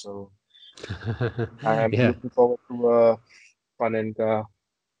Giroud. So I'm Yeah. looking forward to a Panenka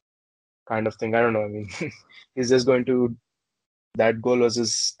kind of thing. I don't know. I mean, he's just going to that goal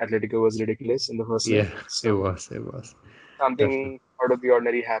versus Atletico was ridiculous in the first leg. Yeah. It So was. Definitely. something out of the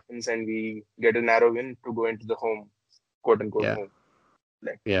ordinary happens, and we get a narrow win to go into the home, quote unquote Yeah. home.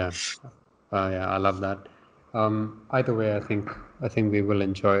 Like, Yeah. Yeah. I love that. Either way, I think we will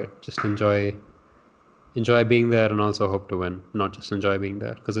enjoy it. Just enjoy being there, and also hope to win. Not just enjoy being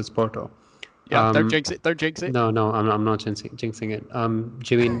there because it's Porto. Yeah, don't jinx it. Don't jinx it. No, I'm not jinxing it.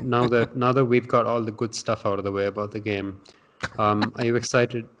 Jimmy, now that we've got all the good stuff out of the way about the game, are you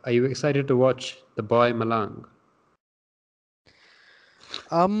excited? Are you excited to watch the boy Malang?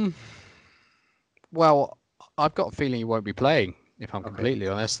 Well, I've got a feeling he won't be playing. If I'm Okay. completely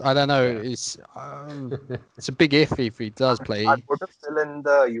honest, I don't know. Yeah. It's a big if he does play. are Porto still in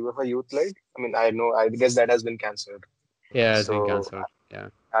the UEFA Youth League? I mean, I guess that has been cancelled. Yeah, it's been So cancelled. Yeah.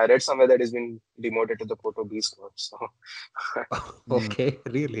 I read somewhere that he's been demoted to the Porto B squad. So Okay,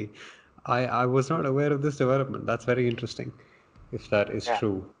 really? I was not aware of this development. That's very interesting. If that is yeah,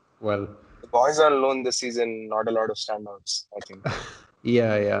 true, well, the boys on loan this season, not a lot of standouts, I think.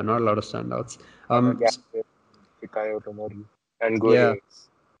 yeah, not a lot of standouts. Fikayo Tomori and Yeah. Gore.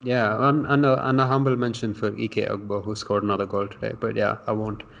 Yeah, and a humble mention for Ike Ugbo, who scored another goal today. But yeah, I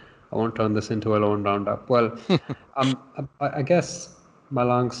won't turn this into a lone roundup. Well, I guess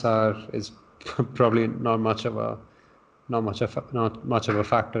Malang Sarr is probably not much of a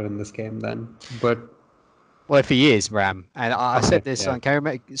factor in this game then. But Well, if he is, Ram, and I okay, said this yeah, on, can you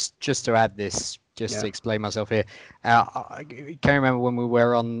remember, just to add this, just yeah, to explain myself here, can you remember when we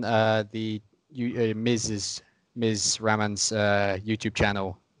were on Ms. Raman's YouTube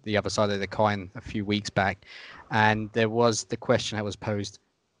channel, The Other Side of the Coin, a few weeks back, and there was the question that was posed,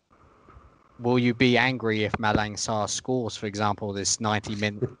 will you be angry if Malang Sarr scores, for example, this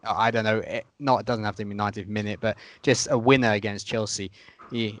 90-minute, I don't know, it doesn't have to be 90th minute, but just a winner against Chelsea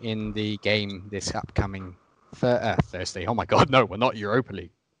in the game this upcoming Thursday. Oh my God, no, we're not Europa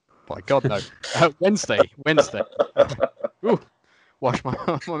League. My God, no. Wednesday. Ooh, wash my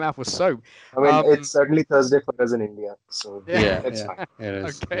mouth with soap. I mean, it's certainly Thursday for us in India, so yeah, it's fine. it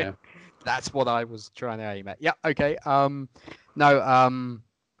is. Okay. Yeah. That's what I was trying to aim at. Yeah, okay.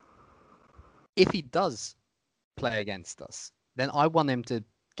 If he does play against us, then I want him to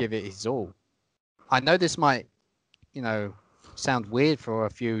give it his all. I know this might, sound weird for a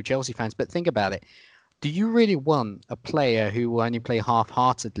few Chelsea fans, but think about it. Do you really want a player who will only play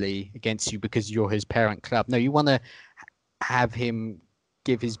half-heartedly against you because you're his parent club? No, you want to have him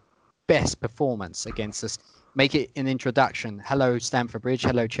give his best performance against us. Make it an introduction. Hello, Stamford Bridge.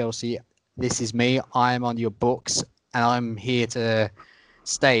 Hello, Chelsea. this is me. I'm on your books, and I'm here to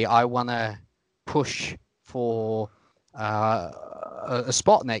stay. I want to push for a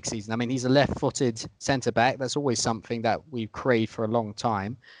spot next season. I mean, he's a left-footed centre back. That's always something that we've craved for a long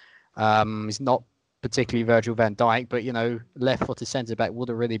time. He's not particularly Virgil van Dijk, but left-footed centre back would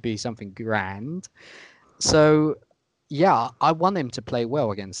really be something grand. So, yeah, I want him to play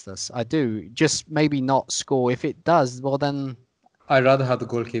well against us. I do. Just maybe not score. If it does, well then. I'd rather have the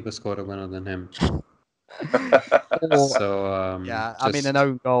goalkeeper score a winner than him. So yeah, I mean, an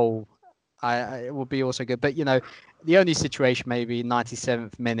own goal, it would be also good. But the only situation maybe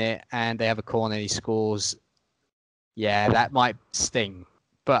 97th minute and they have a corner and he scores. Yeah, that might sting.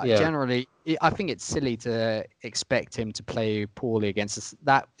 But generally, I think it's silly to expect him to play poorly against us.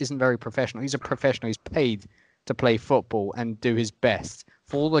 That isn't very professional. He's a professional. He's paid to play football and do his best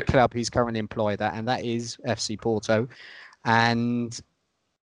for the club he's currently employed at, and that is FC Porto. And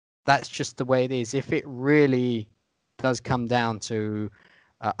that's just the way it is. If it really does come down to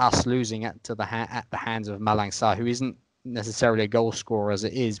us losing at the hands of Malang Sarr, who isn't necessarily a goal scorer as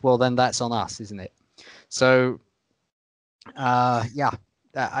it is, well, then that's on us, isn't it? So, I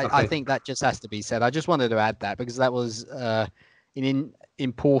think that just has to be said. I just wanted to add that because that was an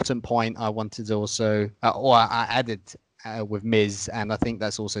important point I wanted to also, or I added with Miz, and I think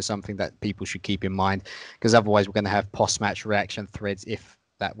that's also something that people should keep in mind because otherwise we're going to have post-match reaction threads if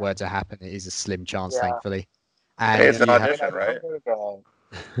that were to happen. It is a slim chance, thankfully. And it's an audition, right?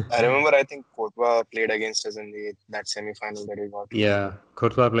 I remember, I think Courtois played against us in that semi-final that we got. Yeah,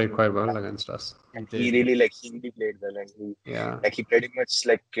 Courtois played quite well against us. And he really played well, and he pretty much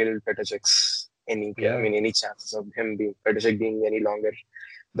killed Petr Cech's any chances of him Petr Cech being any longer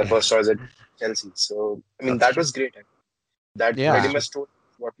the first choice at Chelsea. So I mean that was great. That pretty much told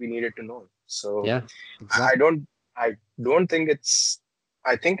what we needed to know. So exactly. I don't think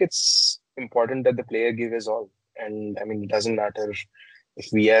I think it's important that the player give his all. And I mean, it doesn't matter if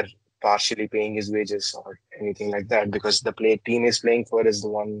we are partially paying his wages or anything like that, because the team is playing for is the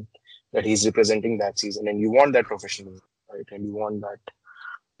one that he's representing that season. And you want that professionalism, right? And you want that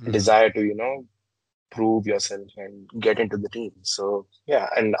desire to, prove yourself and get into the team. So, yeah.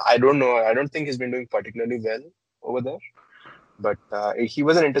 And I don't know. I don't think he's been doing particularly well over there. But he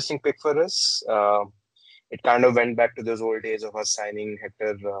was an interesting pick for us. It kind of went back to those old days of us signing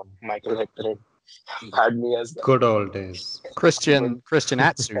Michael Hector. Had me as the good old days. Christian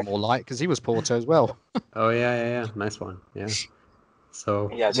Atsu, more like, because he was Porto as well. Oh yeah, nice one. Yeah. So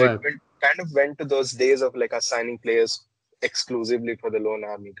it kind of went to those days of us signing players exclusively for the loan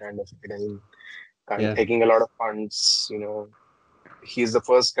army, kind of taking a lot of funds. He's the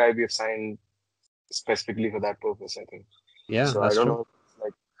first guy we have signed specifically for that purpose, I think. Yeah, so that's I don't true.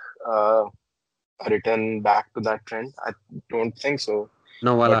 know, a return back to that trend. I don't think so.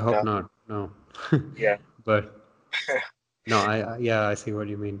 No, well, I hope not. No. Yeah. But no, I see what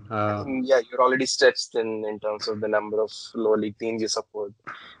you mean. You're already stretched in terms of the number of lower league teams you support.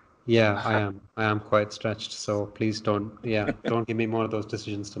 Yeah, I am quite stretched. So please don't give me more of those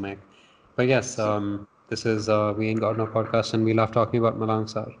decisions to make. But yes, this is We Ain't Got No Podcast, and we love talking about Malang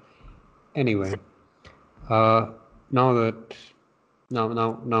Sarr. Anyway, now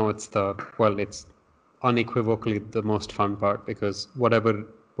it's unequivocally the most fun part, because whatever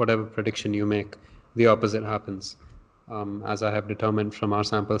prediction you make, the opposite happens, as I have determined from our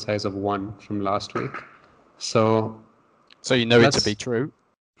sample size of 1 from last week. So you know it to be true.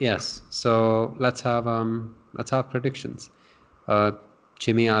 Yes. So let's have predictions.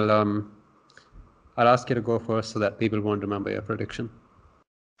 Jimmy, I'll ask you to go first so that people won't remember your prediction.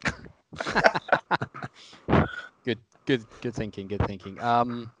 Good thinking.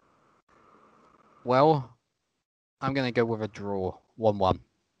 Well, I'm going to go with a draw, 1-1.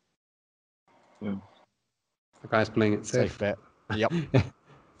 The guy's playing it safe. Bet. Yep.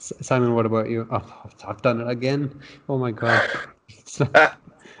 Simon, what about you? Oh, I've done it again. Oh my God.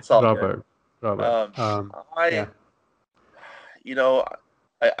 Robert. I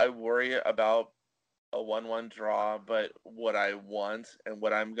worry about a 1-1 draw, but what I want and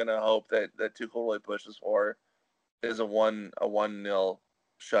what I'm gonna hope that Tuchel really pushes for is a 1-0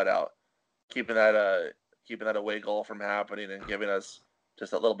 shutout, keeping that away goal from happening and giving us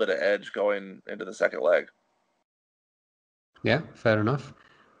just a little bit of edge going into the second leg. Yeah, fair enough.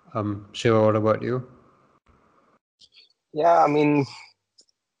 Shiva, what about you? Yeah, I mean,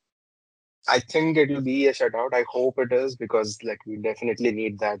 I think it will be a shutout. I hope it is, because we definitely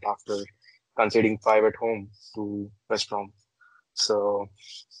need that after conceding 5 at home to West Brom. So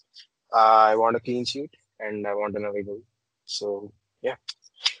I want a clean sheet and I want an away goal. So yeah,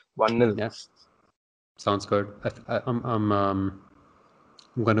 1-0. Yeah, sounds good. I'm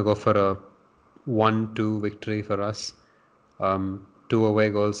going to go for 1-2 victory for us. 2 away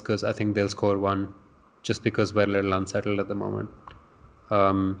goals because I think they'll score 1 just because we're a little unsettled at the moment.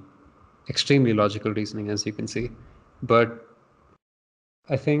 Extremely logical reasoning, as you can see. But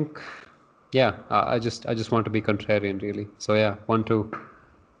I think, yeah, I just want to be contrarian, really. So yeah, 1-2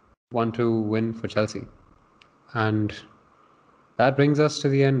 win for Chelsea. And that brings us to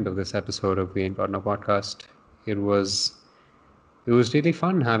the end of this episode of We Ain't Got No Podcast. It was really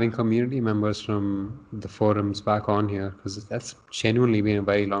fun having community members from the forums back on here because that's genuinely been a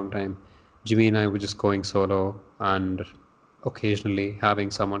very long time. Jimmy and I were just going solo and occasionally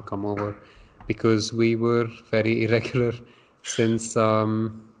having someone come over because we were very irregular since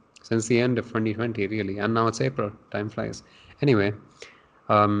the end of 2020, really, and now it's April. Time flies. Anyway,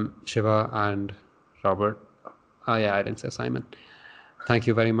 Shiva and Robert. Yeah, I didn't say Simon. Thank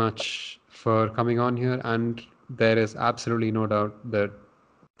you very much for coming on here, and there is absolutely no doubt that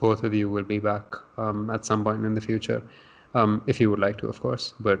both of you will be back at some point in the future, if you would like to, of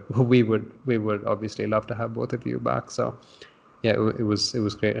course. But we would obviously love to have both of you back. So yeah, it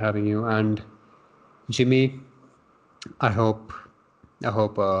was great having you. And Jimmy, I hope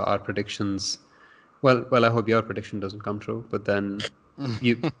our predictions. Well, I hope your prediction doesn't come true. But then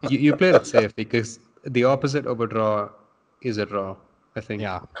you played it safe because the opposite of a draw is a draw, I think.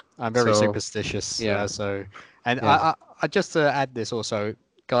 Yeah, I'm very So, superstitious. yeah. I just to add this also,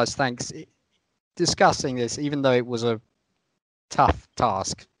 guys, thanks. Discussing this, even though it was a tough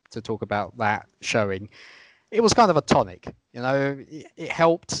task to talk about that showing, it was kind of a tonic. You know, it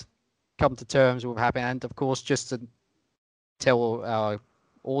helped come to terms with what happened, and of course, just to tell our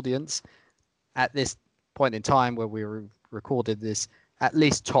audience at this point in time where we recorded this, at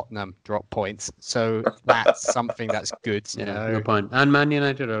least Tottenham dropped points, so that's something that's good. You know? No point. And Man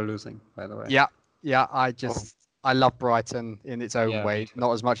United are losing, by the way. Yeah. I love Brighton in its own way,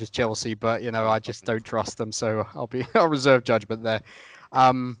 not as much as Chelsea, but I just don't trust them, so I'll reserve judgment there.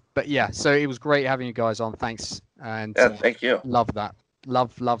 But yeah, so it was great having you guys on. Thanks, and thank you. Love that.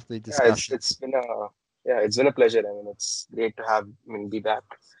 Love the discussion. It's been a pleasure. I mean, it's great to be back,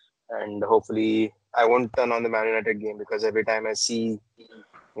 and hopefully I won't turn on the Man United game because every time I see,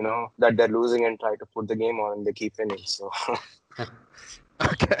 that they're losing and try to put the game on, they keep winning. So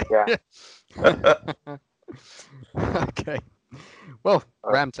okay. Yeah. Okay. Well,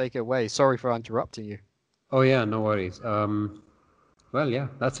 Ram, take it away. Sorry for interrupting you. Oh yeah, no worries. Well, yeah,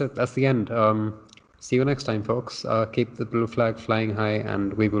 that's it. That's the end. See you next time, folks. Keep the blue flag flying high,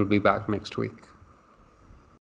 and we will be back next week.